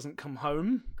 days doesn't come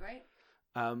home. Great.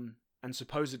 And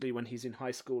supposedly when he's in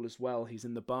high school as well, he's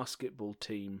in the basketball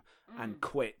team and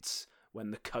quits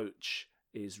when the coach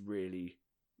is really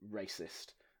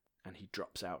racist, and he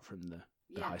drops out from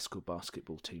the high school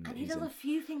basketball team. And he does a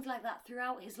few things like that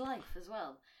throughout his life as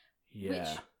well.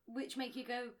 Yeah. Which make you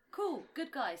go, cool,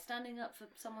 good guy, standing up for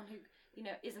someone who,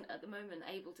 isn't at the moment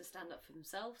able to stand up for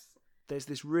themselves. There's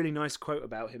this really nice quote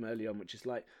about him early on, which is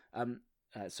like,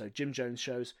 so Jim Jones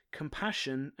shows,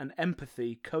 compassion and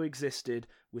empathy coexisted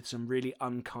with some really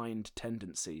unkind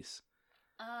tendencies.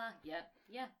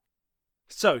 Yeah.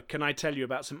 So, can I tell you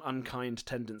about some unkind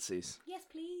tendencies? Yes,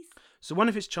 please. So one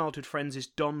of his childhood friends is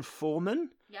Don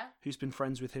Foreman, who's been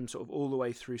friends with him sort of all the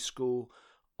way through school,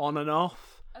 on and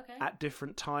off, at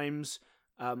different times.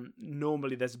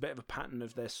 Normally there's a bit of a pattern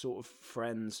of their sort of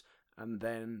friends, and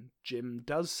then Jim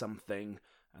does something,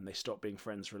 and they stop being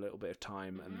friends for a little bit of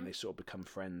time, and then they sort of become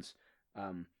friends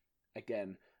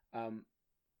again. And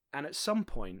at some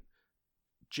point,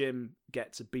 Jim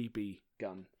gets a BB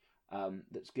gun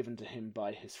that's given to him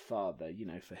by his father,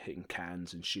 for hitting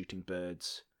cans and shooting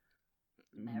birds.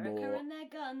 America and their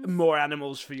guns. More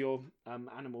animals for your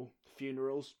animal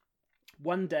funerals.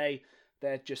 One day,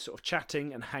 they're just sort of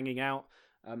chatting and hanging out,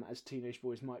 as teenage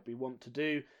boys might be wont to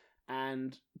do,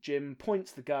 and Jim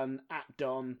points the gun at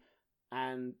Don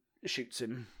and shoots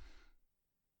him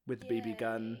with the BB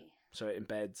gun, so it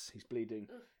embeds. He's bleeding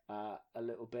a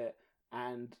little bit,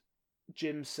 and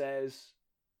Jim says,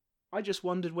 "I just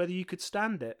wondered whether you could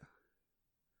stand it."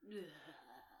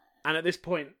 And at this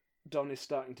point, Don is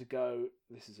starting to go,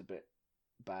 this is a bit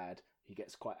bad. He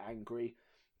gets quite angry,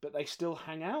 but they still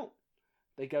hang out.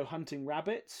 They go hunting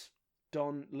rabbits.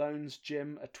 Don loans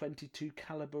Jim a .22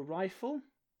 caliber rifle.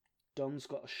 Don's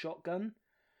got a shotgun.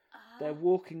 They're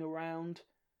walking around.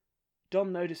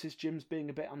 Don notices Jim's being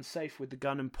a bit unsafe with the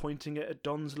gun and pointing it at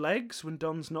Don's legs when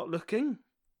Don's not looking.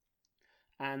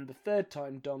 And the third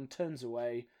time, Don turns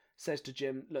away, says to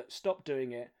Jim, "Look, stop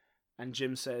doing it." And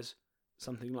Jim says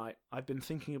something like, "I've been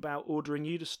thinking about ordering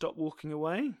you to stop walking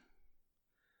away."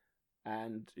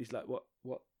 And he's like, what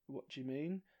do you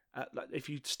mean? Like, if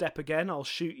you step again, I'll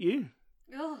shoot you.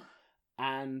 Oh.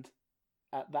 And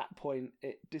at that point,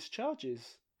 it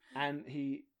discharges, and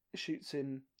he shoots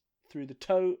him through the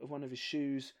toe of one of his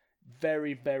shoes,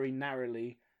 very, very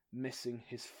narrowly, missing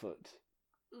his foot.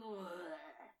 Ugh.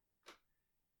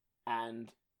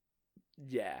 And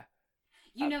yeah.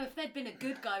 You know, if there'd been a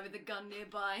good guy with a gun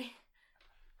nearby.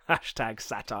 Hashtag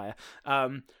satire.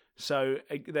 So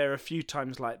there are a few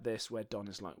times like this where Don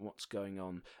is like, what's going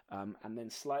on? And then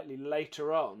slightly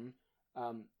later on,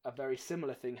 a very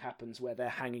similar thing happens where they're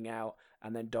hanging out,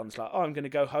 and then Don's like, oh, I'm going to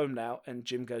go home now. And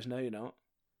Jim goes, no, you're not.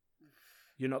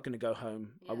 You're not going to go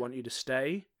home. Yeah. I want you to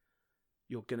stay.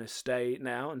 You're going to stay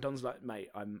now. And Don's like, mate,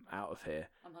 I'm out of here.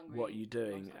 I'm hungry. What are you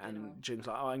doing? And Jim's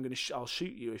like, oh, I'll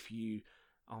shoot you if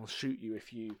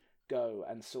you go.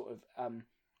 And sort of,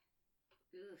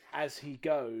 as he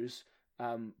goes,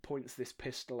 points this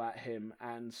pistol at him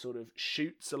and sort of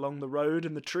shoots along the road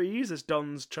and the trees as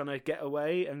Don's trying to get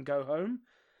away and go home.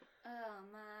 Oh,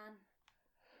 man.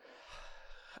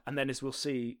 And then, as we'll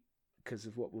see, because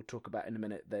of what we'll talk about in a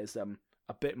minute, there's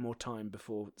a bit more time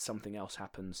before something else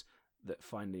happens that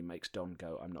finally makes Don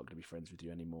go, I'm not going to be friends with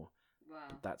you anymore. Wow.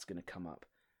 But that's going to come up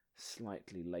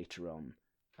slightly later on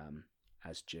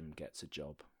as Jim gets a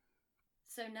job.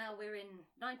 So now we're in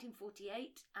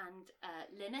 1948, and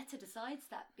Lynetta decides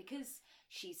that because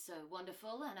she's so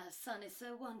wonderful and her son is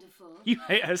so wonderful. You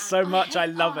hate her so much, I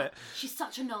love it. She's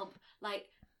such a knob. Like,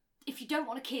 if you don't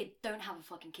want a kid, don't have a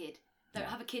fucking kid. Don't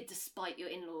have a kid to spite your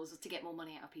in-laws or to get more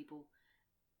money out of people.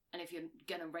 And if you're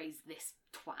going to raise this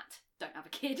twat, don't have a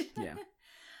kid. Yeah.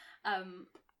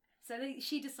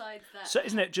 She decides that... So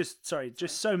isn't it just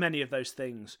so many of those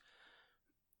things,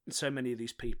 so many of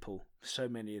these people, so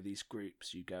many of these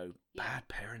groups, you go, bad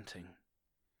parenting.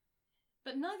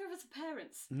 But neither of us are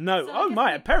parents. No, So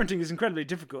parenting is incredibly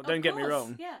difficult, don't get me course,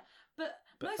 wrong. Yeah, but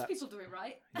most that's- people do it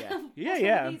right. Yeah, What's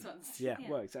wrong with these ones? Yeah,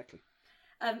 well, exactly.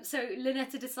 So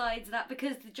Lynetta decides that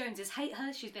because the Joneses hate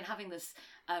her, she's been having this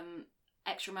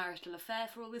extramarital affair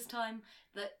for all this time,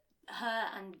 that her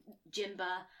and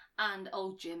Jimba and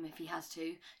old Jim, if he has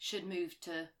to, should move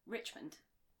to Richmond,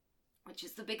 which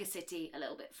is the bigger city a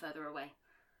little bit further away.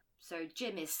 So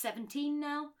Jim is 17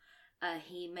 now.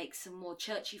 He makes some more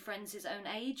churchy friends his own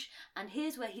age, and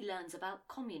here's where he learns about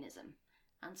communism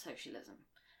and socialism.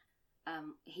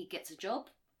 He gets a job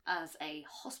as a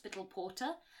hospital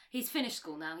porter. He's finished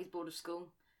school now. He's bored of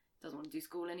school. Doesn't want to do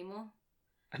school anymore.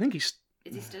 I think Is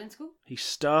he still in school? He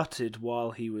started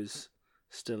while he was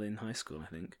still in high school, I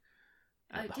think,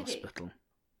 at the did he? hospital.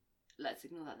 Let's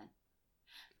ignore that then.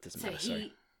 Doesn't matter,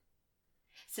 sorry.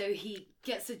 So he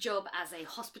gets a job as a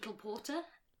hospital porter.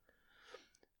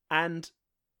 And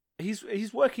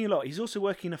he's working a lot. He's also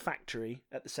working in a factory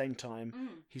at the same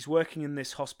time. He's working in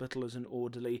this hospital as an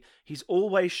orderly. He's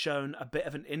always shown a bit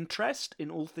of an interest in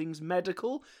all things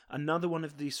medical. Another one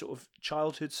of these sort of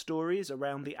childhood stories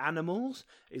around the animals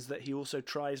is that he also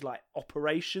tries like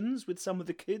operations with some of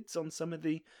the kids on some of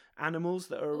the animals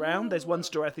that are around. There's one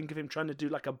story I think of him trying to do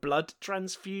like a blood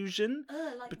transfusion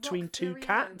like between Rock two Fury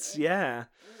cats. Road. Yeah.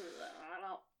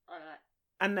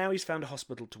 And now he's found a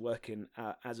hospital to work in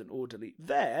as an orderly.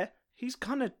 There, he's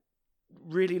kind of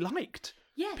really liked.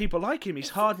 Yeah. People like him. He's It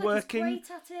seems like hardworking. he's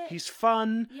great at it. He's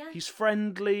fun. Yeah. He's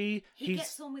friendly. He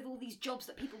gets on with all these jobs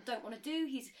that people don't want to do.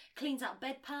 He cleans out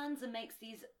bedpans and makes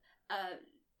these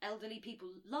elderly people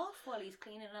laugh while he's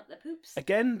cleaning up their poops.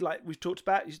 Again, like we've talked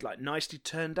about, he's like nicely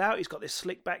turned out. He's got this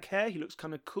slick back hair. He looks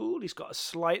kind of cool. He's got a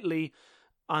slightly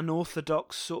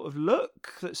unorthodox sort of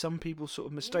look that some people sort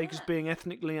of mistake as being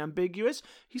ethnically ambiguous.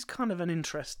 He's kind of an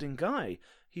interesting guy.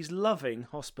 He's loving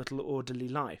hospital orderly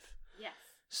life. Yes.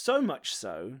 So much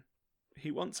so,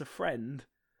 he wants a friend,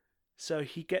 so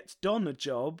he gets Don a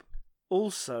job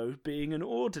also being an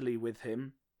orderly with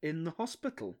him in the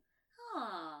hospital.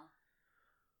 Ah.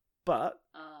 But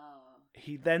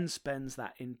he then spends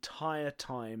that entire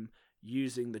time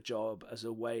using the job as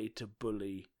a way to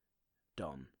bully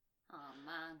Don. Oh,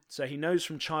 man. So he knows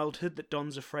from childhood that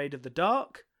Don's afraid of the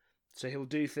dark. So he'll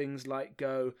do things like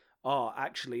go,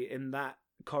 actually, in that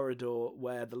corridor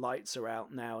where the lights are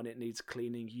out now and it needs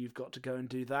cleaning, you've got to go and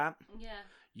do that. Yeah.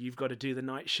 You've got to do the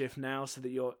night shift now, so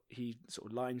that he sort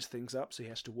of lines things up, so he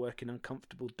has to work in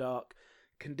uncomfortable, dark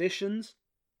conditions.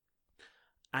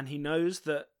 And he knows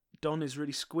that Don is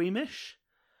really squeamish.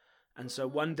 And so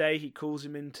one day he calls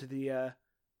him into the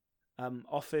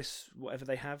office, whatever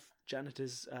they have,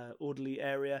 janitor's orderly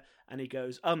area, and he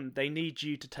goes, they need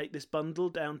you to take this bundle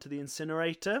down to the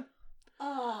incinerator.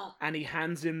 Oh. And he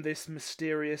hands him this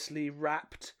mysteriously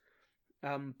wrapped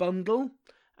bundle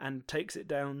and takes it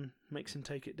down, makes him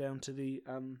take it down to the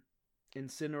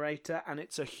incinerator, and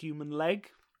it's a human leg.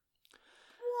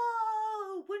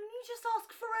 Whoa! Wouldn't you just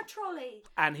ask for a trolley?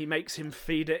 And he makes him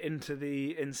feed it into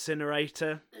the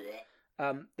incinerator.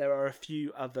 There are a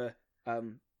few other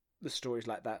the stories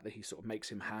like that he sort of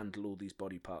makes him handle all these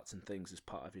body parts and things as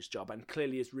part of his job, and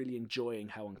clearly is really enjoying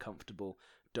how uncomfortable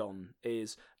Don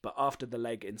is. But after the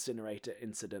leg incinerator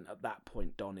incident, at that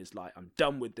point Don is like, I'm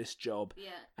done with this job,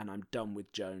 and I'm done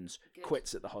with Jones. Good.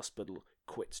 Quits at the hospital,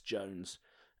 quits Jones,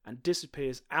 and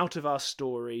disappears out of our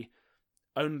story,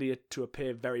 only to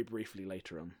appear very briefly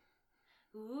later on.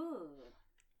 Ooh.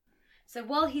 So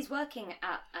while he's working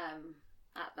at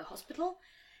the hospital,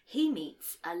 he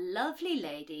meets a lovely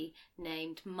lady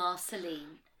named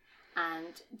Marceline.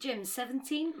 And Jim's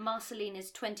 17, Marceline is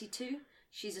 22.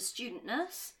 She's a student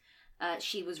nurse.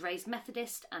 She was raised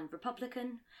Methodist and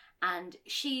Republican, and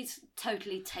she's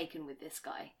totally taken with this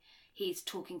guy. He's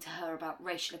talking to her about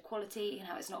racial equality and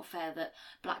how it's not fair that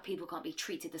black people can't be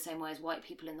treated the same way as white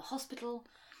people in the hospital.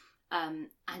 And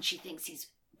she thinks he's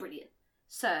brilliant.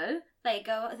 So they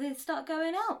start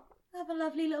going out. They have a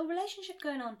lovely little relationship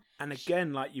going on. And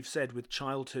again, like you've said, with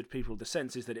childhood people, the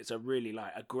sense is that it's a really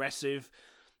like aggressive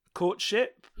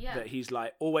courtship. Yeah. That he's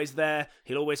like always there.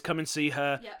 He'll always come and see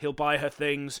her. Yeah. He'll buy her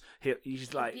things.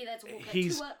 He's like, be there to walk her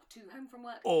he's to work, to home from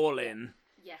work. all in.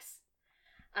 Yes.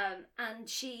 And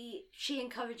she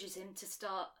encourages him to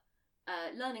start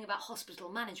learning about hospital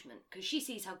management, because she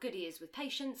sees how good he is with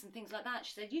patients and things like that.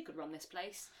 She said, you could run this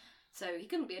place. So he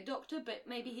couldn't be a doctor, but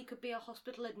maybe he could be a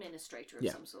hospital administrator of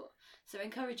some sort. So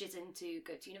encourages him to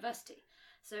go to university.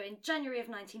 So in January of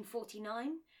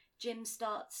 1949, Jim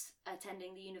starts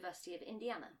attending the University of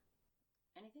Indiana.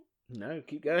 Anything? No,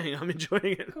 keep going. I'm enjoying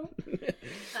it. Cool.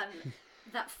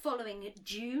 That following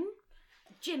June,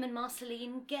 Jim and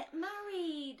Marceline get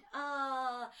married.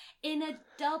 In a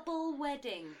double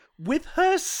wedding. With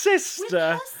her sister. With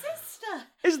her sister.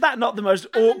 Is that not the most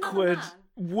And another awkward, man.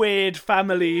 weird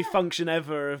family function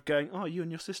ever of going, oh, you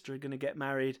and your sister are going to get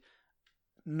married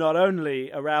not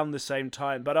only around the same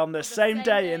time, but on the same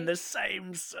day in the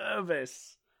same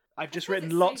service? I've just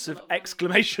written lots of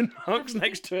exclamation marks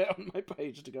next to it on my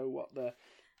page to go, what the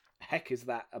heck is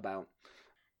that about?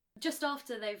 Just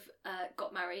after they've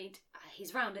got married,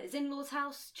 he's round at his in-laws'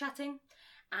 house chatting,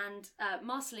 and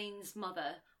Marceline's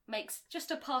mother makes just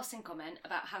a passing comment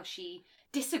about how she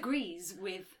disagrees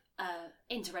with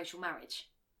interracial marriage.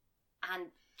 And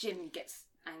Jim gets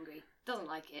angry, doesn't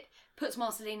like it, puts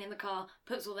Marceline in the car,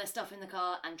 puts all their stuff in the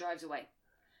car, and drives away.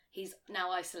 He's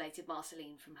now isolated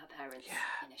Marceline from her parents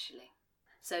initially.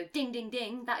 So ding, ding,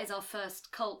 ding, that is our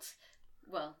first cult,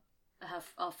 well,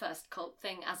 our first cult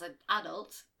thing as an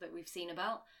adult that we've seen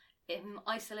about, him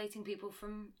isolating people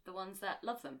from the ones that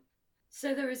love them.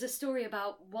 So there is a story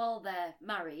about while they're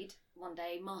married, one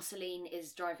day Marceline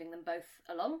is driving them both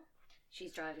along.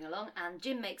 She's driving along, and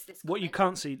Jim makes this comment. What you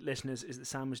can't see, listeners, is that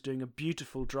Sam was doing a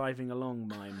beautiful driving along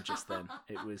mime just then.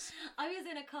 It was... I was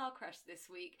in a car crash this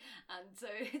week, and so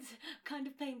it's kind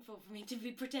of painful for me to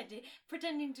be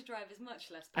pretending to drive is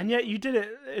much less painful. And yet you did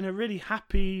it in a really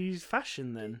happy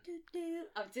fashion then.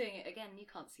 I'm doing it again. You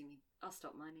can't see me. I'll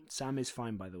stop miming. Sam is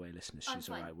fine, by the way, listeners. I'm She's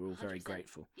all fine, right. We're all very 100%.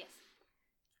 grateful. Yes.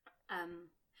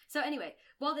 So anyway,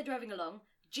 while they're driving along,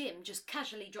 Jim just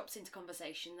casually drops into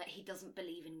conversation that he doesn't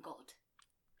believe in God.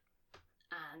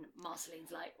 And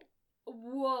Marceline's like,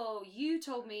 whoa, you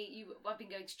told me I've been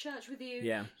going to church with you.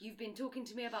 Yeah. You've been talking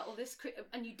to me about all this,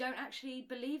 and you don't actually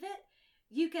believe it?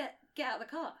 You get out of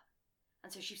the car.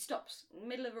 And so she stops in the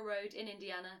middle of a road in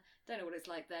Indiana. Don't know what it's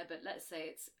like there, but let's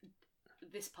say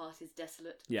this part is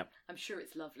desolate. Yep. I'm sure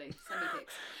it's lovely. Send me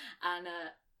pics. And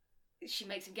she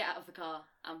makes him get out of the car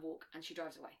and walk, and she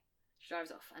drives away. She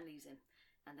drives off and leaves him.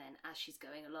 And then as she's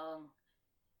going along,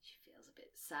 she feels a bit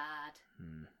sad,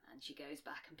 and she goes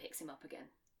back and picks him up again.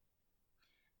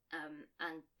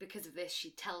 And because of this, she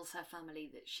tells her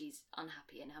family that she's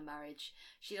unhappy in her marriage.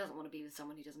 She doesn't want to be with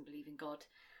someone who doesn't believe in God.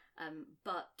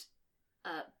 But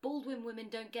Baldwin women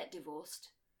don't get divorced,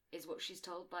 is what she's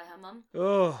told by her mum.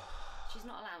 Oh. She's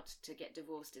not allowed to get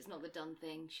divorced. It's not the done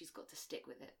thing. She's got to stick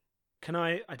with it. Can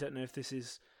I don't know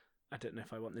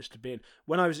if I want this to be in.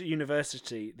 When I was at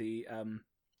university, the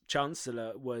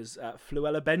Chancellor was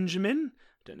Fluella Benjamin.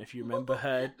 I don't know if you remember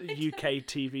her, UK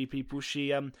TV people.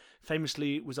 She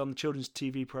famously was on the children's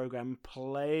TV programme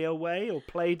Play Away or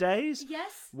Play Days.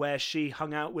 Yes. Where she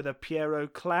hung out with a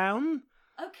Pierrot clown.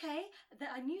 Okay.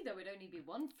 I knew there would only be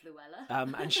one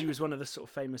Fluella. And she was one of the sort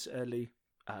of famous early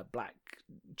black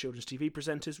children's TV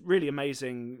presenters. Really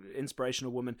amazing,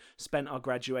 inspirational woman. Spent our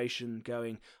graduation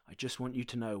going, I just want you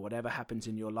to know, whatever happens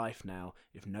in your life now,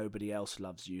 if nobody else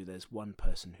loves you, there's one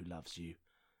person who loves you.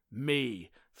 Me,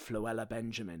 Floella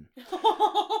Benjamin.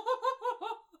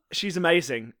 She's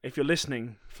amazing. If you're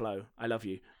listening, Flo, I love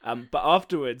you. But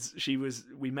afterwards,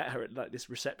 we met her at like this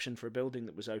reception for a building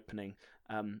that was opening.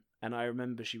 And I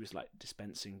remember she was like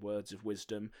dispensing words of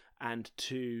wisdom. And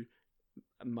to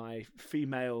my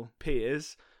female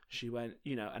peers, she went,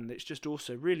 and it's just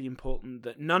also really important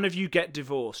that none of you get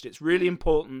divorced. It's really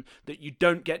important that you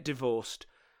don't get divorced.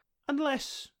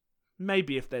 Unless,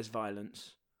 maybe if there's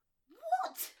violence.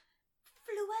 What?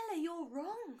 Floella, you're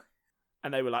wrong.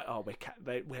 And they were like, "Oh,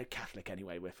 we're Catholic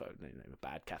anyway. We're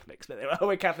bad Catholics, but they were,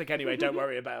 we're Catholic anyway. Don't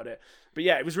worry about it." But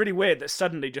yeah, it was really weird that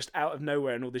suddenly, just out of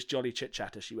nowhere, and all this jolly chit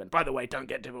chatter, she went, "By the way, don't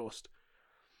get divorced."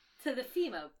 To the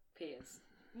female peers,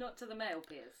 not to the male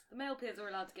peers. The male peers are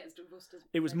allowed to get divorced.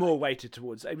 It was more weighted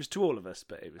towards. It was to all of us,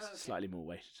 but it was slightly more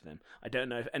weighted to them. I don't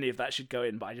know if any of that should go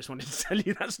in, but I just wanted to tell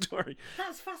you that story.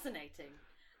 That's fascinating.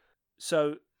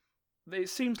 So, it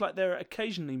seems like there are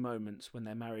occasionally moments when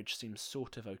their marriage seems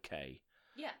sort of okay.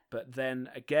 Yeah. But then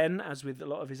again, as with a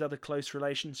lot of his other close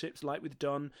relationships, like with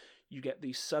Don, you get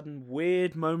these sudden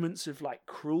weird moments of like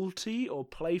cruelty or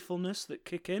playfulness that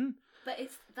kick in. But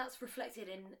that's reflected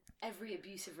in every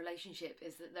abusive relationship,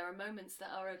 is that there are moments that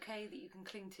are okay that you can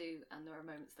cling to, and there are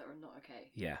moments that are not okay.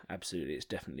 Yeah, absolutely. It's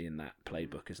definitely in that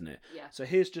playbook, isn't it? Yeah. So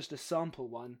here's just a sample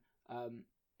one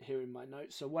here in my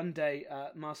notes. So one day,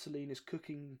 Marceline is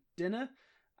cooking dinner.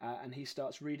 And he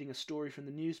starts reading a story from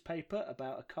the newspaper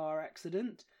about a car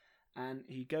accident, and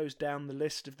he goes down the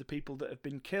list of the people that have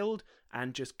been killed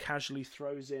and just casually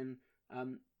throws in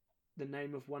the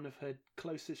name of one of her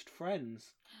closest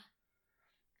friends.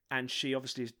 And she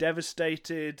obviously is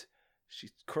devastated.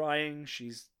 She's crying.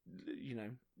 She's,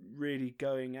 really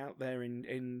going out there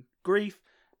in grief.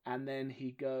 And then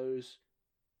he goes,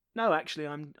 "No, actually,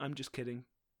 I'm just kidding.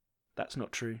 That's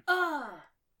not true."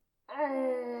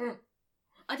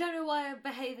 I don't know why I'm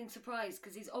behaving surprised,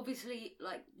 because he's obviously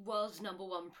like world's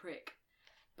 #1 prick.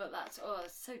 But that's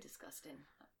so disgusting.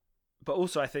 But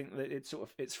also, I think that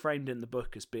it's framed in the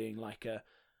book as being like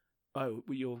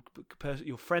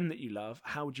your friend that you love.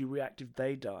 How would you react if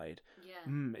they died?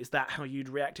 Yeah. Is that how you'd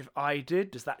react if I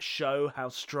did? Does that show how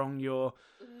strong you're?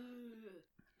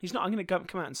 He's not. I'm going to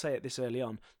come out and say it this early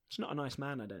on. He's not a nice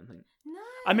man, I don't think. No.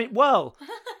 I mean, well,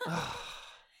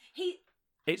 he.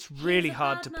 It's really He's a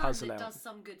hard bad to man puzzle that out. Does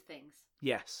some good things.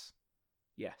 Yes.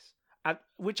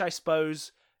 Which I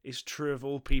suppose is true of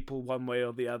all people, one way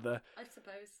or the other. I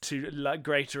suppose. To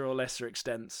greater or lesser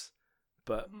extents,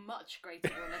 but much greater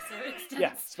or lesser extents.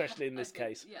 Yeah, especially in this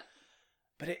case. Yeah.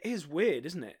 But it is weird,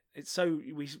 isn't it?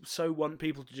 We so want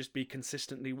people to just be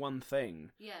consistently one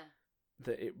thing. Yeah.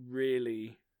 That it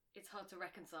really. It's hard to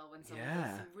reconcile when someone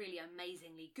does some really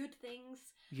amazingly good things.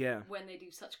 Yeah. When they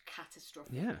do such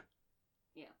catastrophic. Yeah.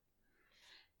 Yeah.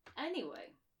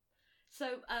 Anyway,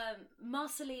 so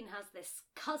Marceline has this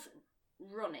cousin,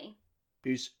 Ronnie,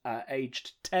 who's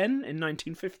aged 10 in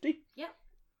 1950. Yep.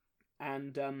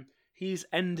 And he's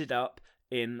ended up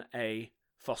in a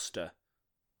foster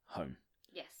home.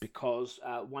 Yes. Because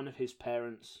one of his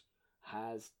parents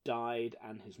has died,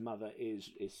 and his mother is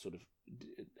sort of.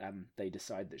 They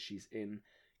decide that she's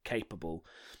incapable,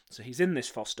 so he's in this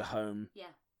foster home.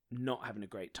 Yeah. Not having a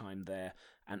great time there,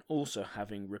 and also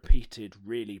having repeated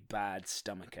really bad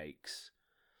stomach aches.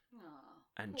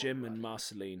 And Jim and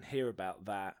Marceline hear about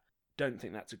that, don't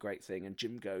think that's a great thing, and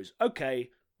Jim goes,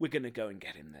 "Okay, we're going to go and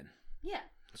get him then." Yeah.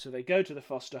 So they go to the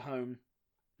foster home,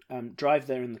 drive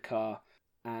there in the car,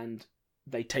 and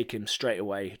they take him straight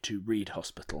away to Reed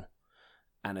Hospital.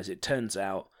 And as it turns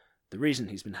out, the reason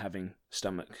he's been having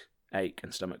stomach ache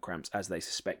and stomach cramps, as they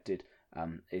suspected,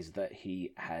 is that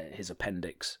his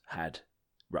appendix had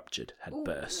ruptured, had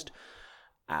burst,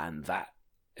 and that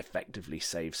effectively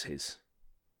saves his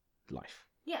life.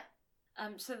 Yeah.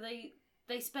 So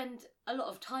they spend a lot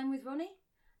of time with Ronnie.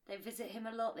 They visit him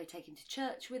a lot. They take him to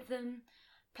church with them,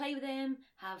 play with him,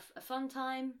 have a fun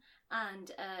time,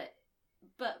 and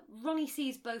but Ronnie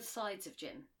sees both sides of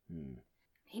Jim.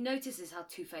 He notices how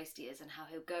two-faced he is, and how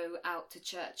he'll go out to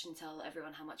church and tell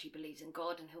everyone how much he believes in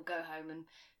God, and he'll go home and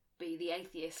be the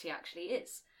atheist he actually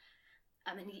is.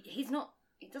 I mean, he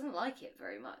doesn't like it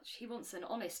very much. He wants an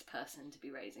honest person to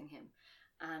be raising him.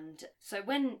 And so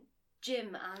when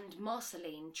Jim and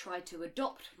Marceline try to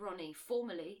adopt Ronnie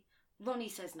formally, Ronnie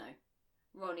says no.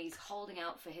 Ronnie's holding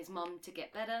out for his mum to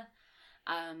get better,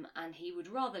 and he would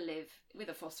rather live with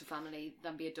a foster family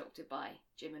than be adopted by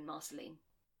Jim and Marceline.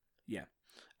 Yeah.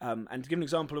 And to give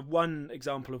one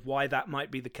example of why that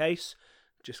might be the case,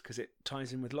 just because it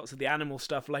ties in with lots of the animal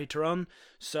stuff later on.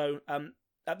 So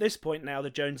at this point now,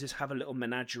 the Joneses have a little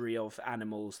menagerie of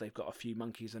animals. They've got a few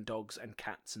monkeys and dogs and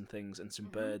cats and things, and some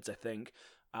birds, I think.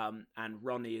 and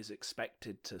Ronnie is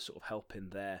expected to sort of help in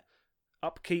their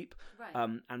upkeep.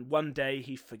 Right. And one day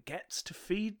he forgets to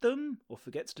feed them, or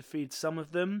forgets to feed some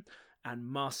of them, and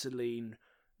Marceline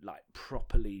like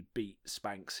properly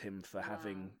spanks him for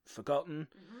having forgotten.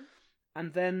 Mm-hmm.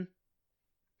 And then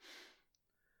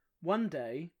one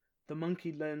day the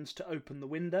monkey learns to open the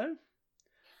window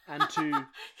and to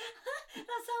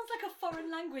That sounds like a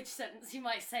foreign language sentence you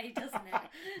might say, doesn't it?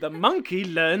 the monkey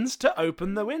learns to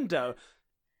open the window.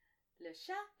 Le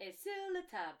chat est sur la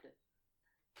table.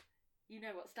 You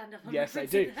know what stand-up I'm Yes, I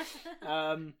referencing do.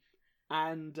 there.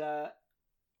 And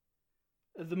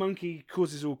the monkey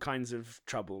causes all kinds of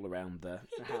trouble around the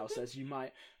house, as you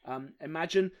might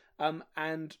imagine.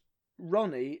 And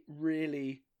Ronnie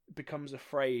really becomes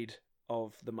afraid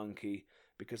of the monkey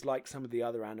because, like some of the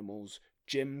other animals,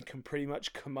 Jim can pretty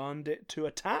much command it to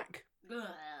attack.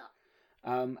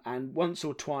 And once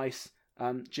or twice,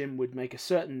 Jim would make a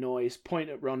certain noise, point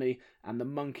at Ronnie, and the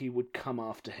monkey would come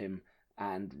after him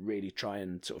and really try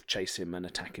and sort of chase him and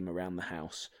attack him around the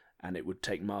house. And it would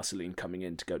take Marceline coming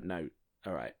in to go, no,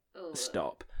 all right,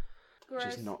 stop. Gross.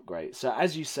 Which is not great. So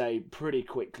as you say, pretty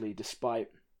quickly, despite,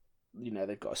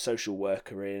 they've got a social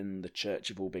worker in, the church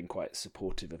have all been quite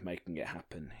supportive of making it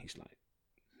happen. He's like,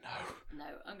 No,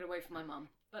 I'm going to wait for my mum,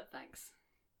 but thanks.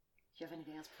 Do you have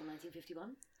anything else before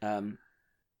 1951?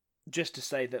 Just to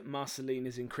say that Marceline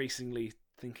is increasingly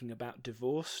thinking about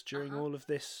divorce during all of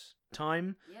this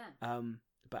time. Yeah.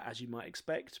 But as you might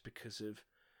expect, because of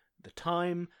the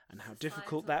time and how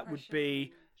difficult Societal that would pressure.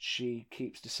 be, she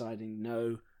keeps deciding,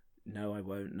 no, I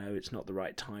won't, no, it's not the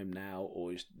right time now,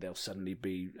 or there'll suddenly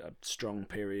be a strong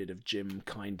period of Jim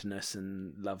kindness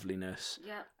and loveliness.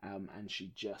 Yeah. And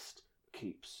she just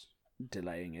keeps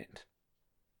delaying it.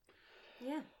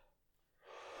 Yeah.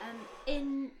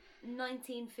 In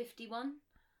 1951,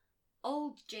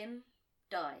 old Jim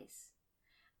dies.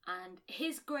 And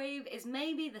his grave is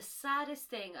maybe the saddest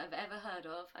thing I've ever heard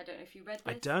of. I don't know if you read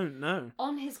this. I don't know.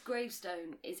 On his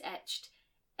gravestone is etched,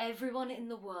 "Everyone in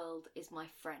the world is my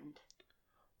friend."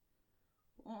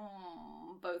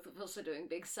 Both of us are doing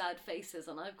big sad faces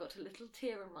and I've got a little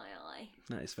tear in my eye.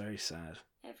 That is very sad.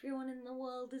 Everyone in the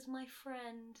world is my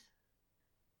friend.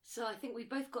 So I think we've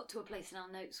both got to a place in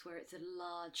our notes where it's a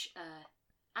large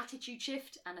attitude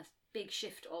shift and a big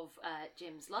shift of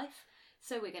Jim's life.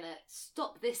 So we're going to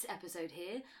stop this episode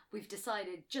here. We've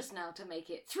decided just now to make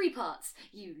it 3 parts,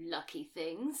 you lucky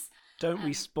things. Don't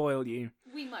we spoil you?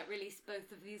 We might release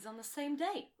both of these on the same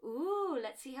day. Ooh,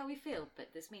 let's see how we feel.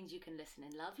 But this means you can listen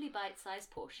in lovely bite-sized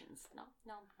portions. No.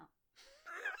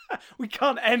 We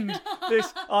can't end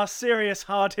this, our serious,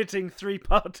 hard-hitting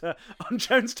 3-parter on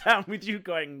Jonestown with you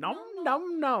going nom,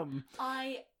 nom, nom.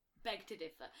 I beg to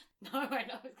differ. No, I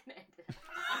know I was going to end it.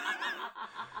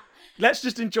 Let's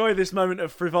just enjoy this moment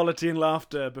of frivolity and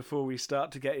laughter before we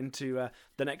start to get into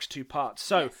the next 2 parts.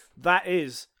 So, Yes. That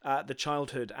is the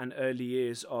childhood and early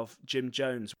years of Jim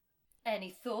Jones.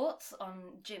 Any thoughts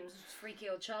on Jim's freaky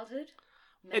old childhood?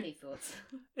 Many thoughts.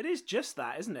 It is just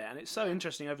that, isn't it? And it's so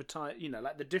interesting over time,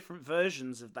 like the different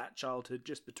versions of that childhood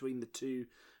just between the 2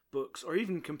 books, or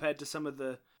even compared to some of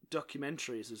the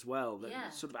documentaries as well,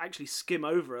 that sort of actually skim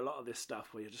over a lot of this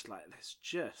stuff where you're just like, there's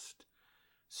just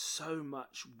so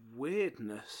much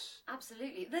weirdness.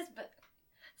 Absolutely. But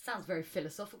sounds very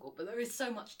philosophical, but there is so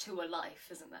much to a life,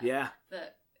 isn't there? Yeah.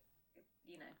 That,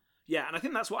 Yeah, and I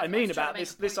think that's what I was mean trying about to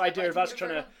make this a point, idea but of I us didn't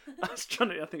trying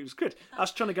to, I think it was good,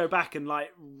 us trying to go back and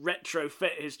like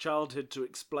retrofit his childhood to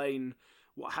explain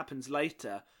what happens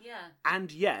later. Yeah.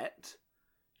 And yet,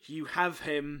 you have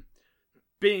him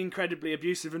being incredibly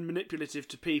abusive and manipulative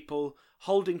to people,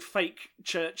 holding fake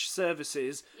church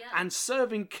services, and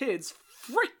serving kids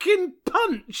freaking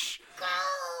punch.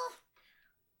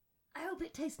 I hope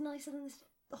it tastes nicer than this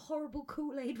horrible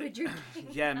Kool-Aid we're drinking.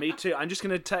 Yeah, me too. I'm just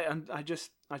going to take...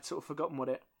 I'd sort of forgotten what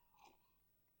it...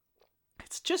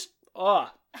 It's just...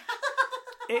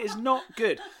 It is not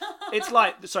good. It's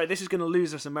like... Sorry, this is going to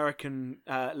lose us American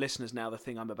listeners now, the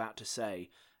thing I'm about to say.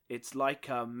 It's like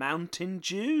a Mountain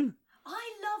Dew.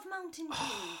 I love Mountain Dew.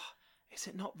 Is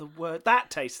it not the word? That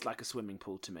tastes like a swimming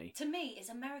pool to me. To me, it's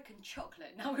American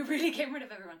chocolate. Now we're really getting rid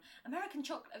of everyone. American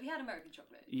chocolate. Have you had American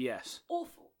chocolate? Yes.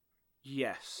 Awful.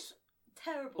 Yes.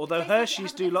 Terrible. Although It tastes like it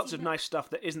Hershey's has do an lots of empty nice stuff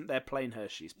that isn't their plain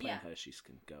Hershey's. Plain Yeah. Hershey's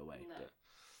can go away. No.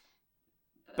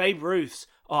 But Babe Ruth's.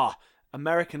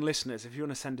 American listeners, if you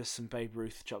want to send us some Babe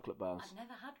Ruth chocolate bars. I've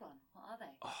never had one. What are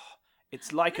they?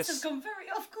 It's like This has gone very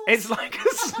off course. It's like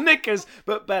a Snickers,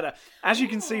 but better. As you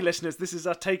can see, listeners, this is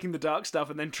us taking the dark stuff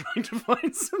and then trying to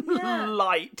find some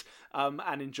light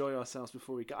and enjoy ourselves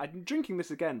before we go. I'm drinking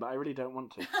this again, but I really don't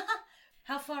want to.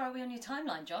 How far are we on your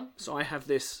timeline, John? So I have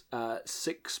this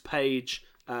 6-page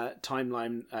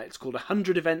timeline. It's called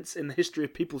 100 Events in the History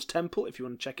of People's Temple, if you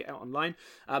want to check it out online.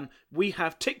 We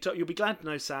have ticked off, you'll be glad to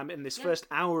know, Sam, in this first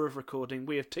hour of recording,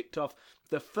 we have ticked off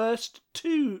the first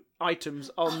 2 items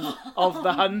of the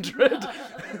 100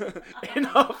 in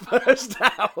our first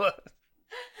hour.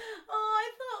 Oh,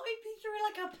 I thought we'd be through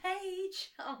like a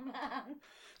page. Oh, man.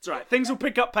 It's all right. Things will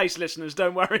pick up pace, listeners.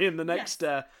 Don't worry in the next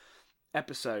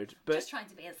episode. But just trying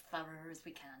to be as thorough as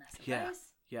we can, I suppose.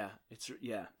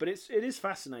 But it is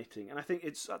fascinating, and I think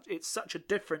it's such a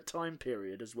different time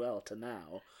period as well to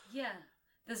now. Yeah,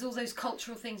 there's all those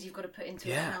cultural things you've got to put into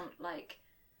account, like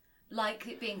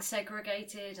it being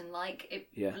segregated, and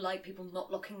like people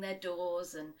not locking their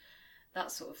doors and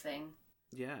that sort of thing.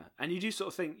 Yeah, and you do sort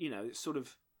of think, it's sort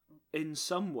of in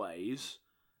some ways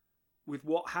with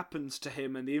what happens to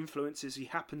him and the influences he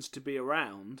happens to be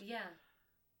around. Yeah.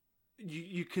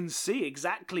 You can see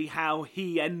exactly how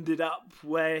he ended up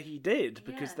where he did,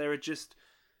 because there are just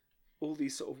all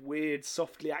these sort of weird,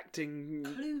 softly acting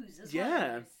clues as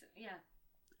well. Yeah.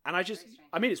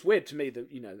 And it's weird to me that,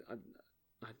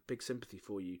 I have big sympathy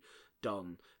for you,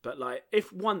 Don. But like,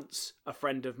 if once a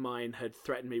friend of mine had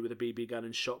threatened me with a BB gun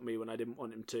and shot me when I didn't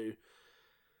want him to,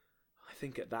 I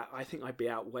think I'd be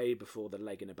out way before the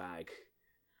leg in a bag.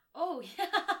 Oh, yeah.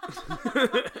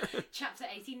 Chapter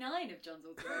 89 of John's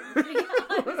autobiography.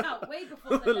 I was out way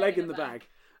before the leg in the bag.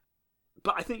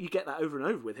 But I think you get that over and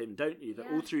over with him, don't you?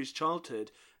 That all through his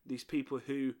childhood, these people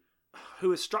who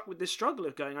are struck with this struggle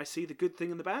of going, I see the good thing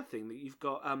and the bad thing. That you've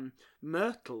got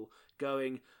Myrtle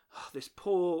going, this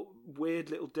poor, weird,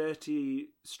 little,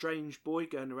 dirty, strange boy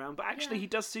going around. But actually he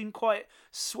does seem quite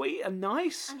sweet and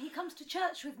nice. And he comes to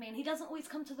church with me, and he doesn't always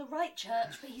come to the right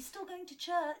church, but he's still going to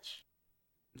church.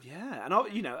 Yeah, and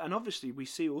and obviously we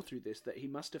see all through this that he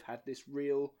must have had this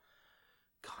real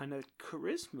kind of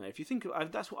charisma. If you think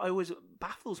that's what always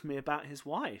baffles me about his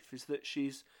wife, is that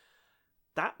she's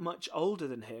that much older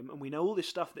than him, and we know all this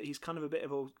stuff that he's kind of a bit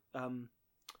of a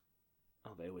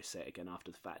they always say it again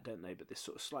after the fact, don't they? But this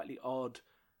sort of slightly odd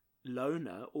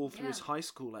loner all through his high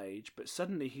school age, but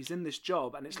suddenly he's in this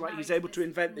job, and it's like he's able to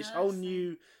invent this whole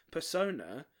new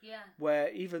persona. Yeah, where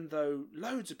even though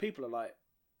loads of people are like,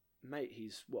 mate,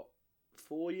 he's 4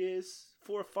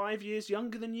 or 5 years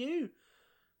younger than you.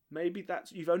 Maybe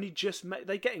you've only just met.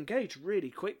 They get engaged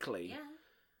really quickly. Yeah.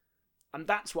 And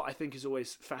that's what I think is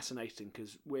always fascinating,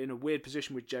 because we're in a weird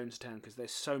position with Jonestown, because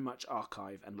there's so much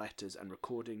archive and letters and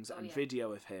recordings and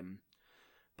video of him.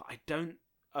 But I don't,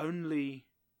 only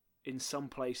in some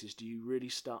places do you really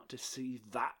start to see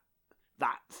that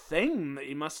thing that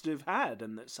he must have had,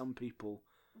 and that some people...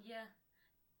 Yeah.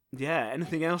 Yeah,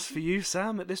 anything else for you,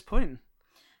 Sam, at this point?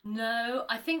 No,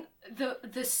 I think the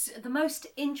most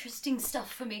interesting stuff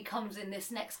for me comes in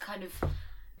this next kind of...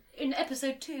 In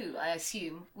episode 2, I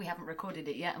assume. We haven't recorded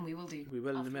it yet, and we will do. We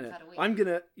will in a minute.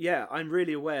 I'm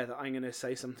really aware that I'm gonna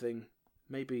say something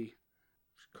maybe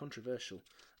controversial.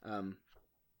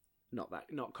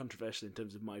 Not controversial in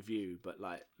terms of my view, but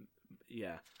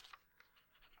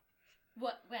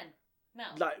What? When?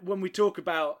 Now? Like when we talk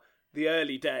about the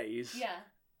early days. Yeah.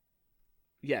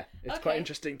 Yeah, it's quite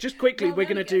interesting. Just quickly, we're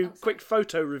going to do a quick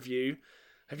photo review.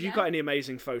 Have you got any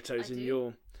amazing photos in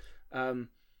your... Sorry.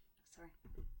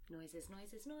 Noises.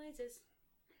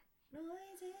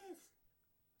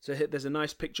 So there's a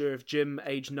nice picture of Jim,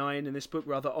 age 9, in this book,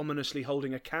 rather ominously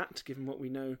holding a cat, given what we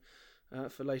know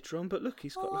for later on. But look,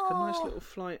 he's got like a nice little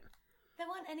flight. There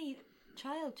weren't any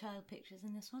child pictures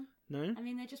in this one. No? I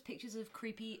mean, they're just pictures of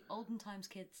creepy olden times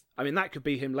kids. I mean, that could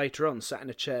be him later on, sat in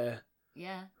a chair.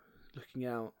 Yeah. Looking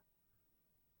out.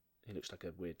 He looks like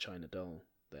a weird China doll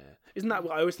there. Isn't that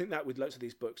what I always think that with lots of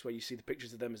these books, where you see the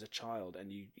pictures of them as a child and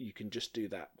you can just do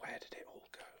that. Where did it all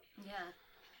go? Yeah.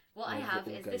 What I have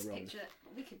is this picture.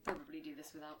 We could probably do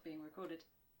this without being recorded.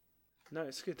 No,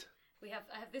 it's good. I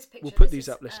have this picture. We'll put these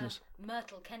up, listeners.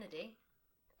 Myrtle Kennedy.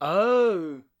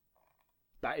 Oh!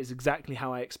 That is exactly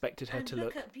how I expected her to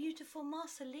look. Look at beautiful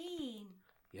Marceline.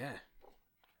 Yeah.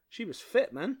 She was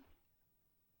fit, man.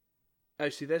 Oh,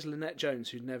 see, there's Lynette Jones,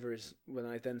 who never is... When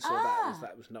I then saw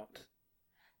that was not...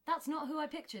 That's not who I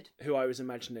pictured. Who I was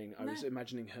imagining. I was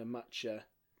imagining her much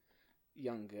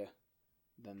younger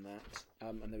than that.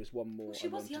 And there was one more I wanted to show you. She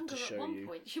was younger at one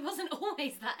point. She wasn't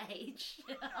always that age.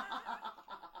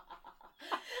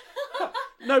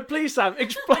 No, please, Sam,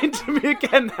 explain to me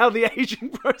again how the aging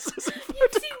process of photographs.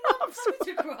 You've seen one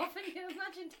photograph and you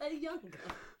imagined her younger.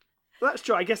 That's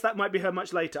true. I guess that might be her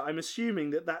much later. I'm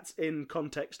assuming that that's in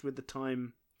context with the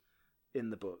time in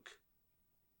the book.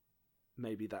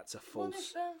 Maybe that's a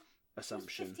false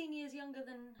assumption. She was 15 years younger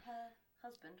than her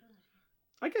husband, wasn't she?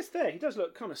 I guess he does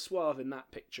look kind of suave in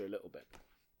that picture a little bit.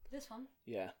 This one?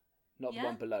 Yeah. Not the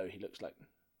one below. He looks like...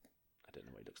 I don't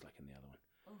know what he looks like in the other one.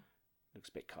 Oh. Looks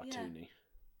a bit cartoony.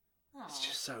 Yeah. It's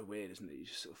just so weird, isn't it? You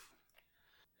just sort of...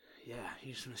 Yeah,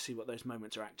 you just want to see what those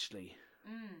moments are actually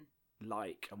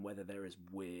like, and whether they're as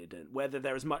weird, and whether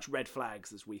they're as much red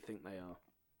flags as we think they are.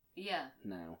 Yeah.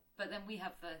 Now. But then we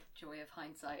have the joy of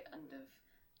hindsight and of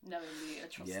knowing the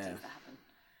atrocities that happen.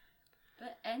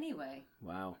 But anyway.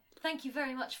 Wow. Thank you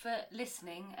very much for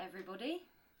listening, everybody.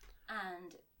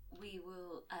 And we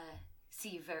will see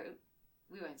you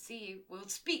we won't see you. We'll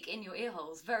speak in your ear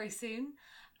holes very soon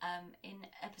in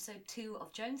episode 2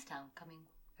 of Jonestown, coming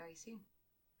very soon.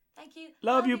 Thank you.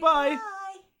 Love you. Bye.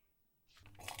 Bye.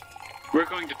 We're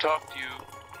going to talk to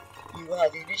you. You are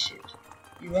the initiate.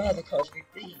 You are the cosmic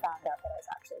being. Found out that I was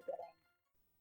actually good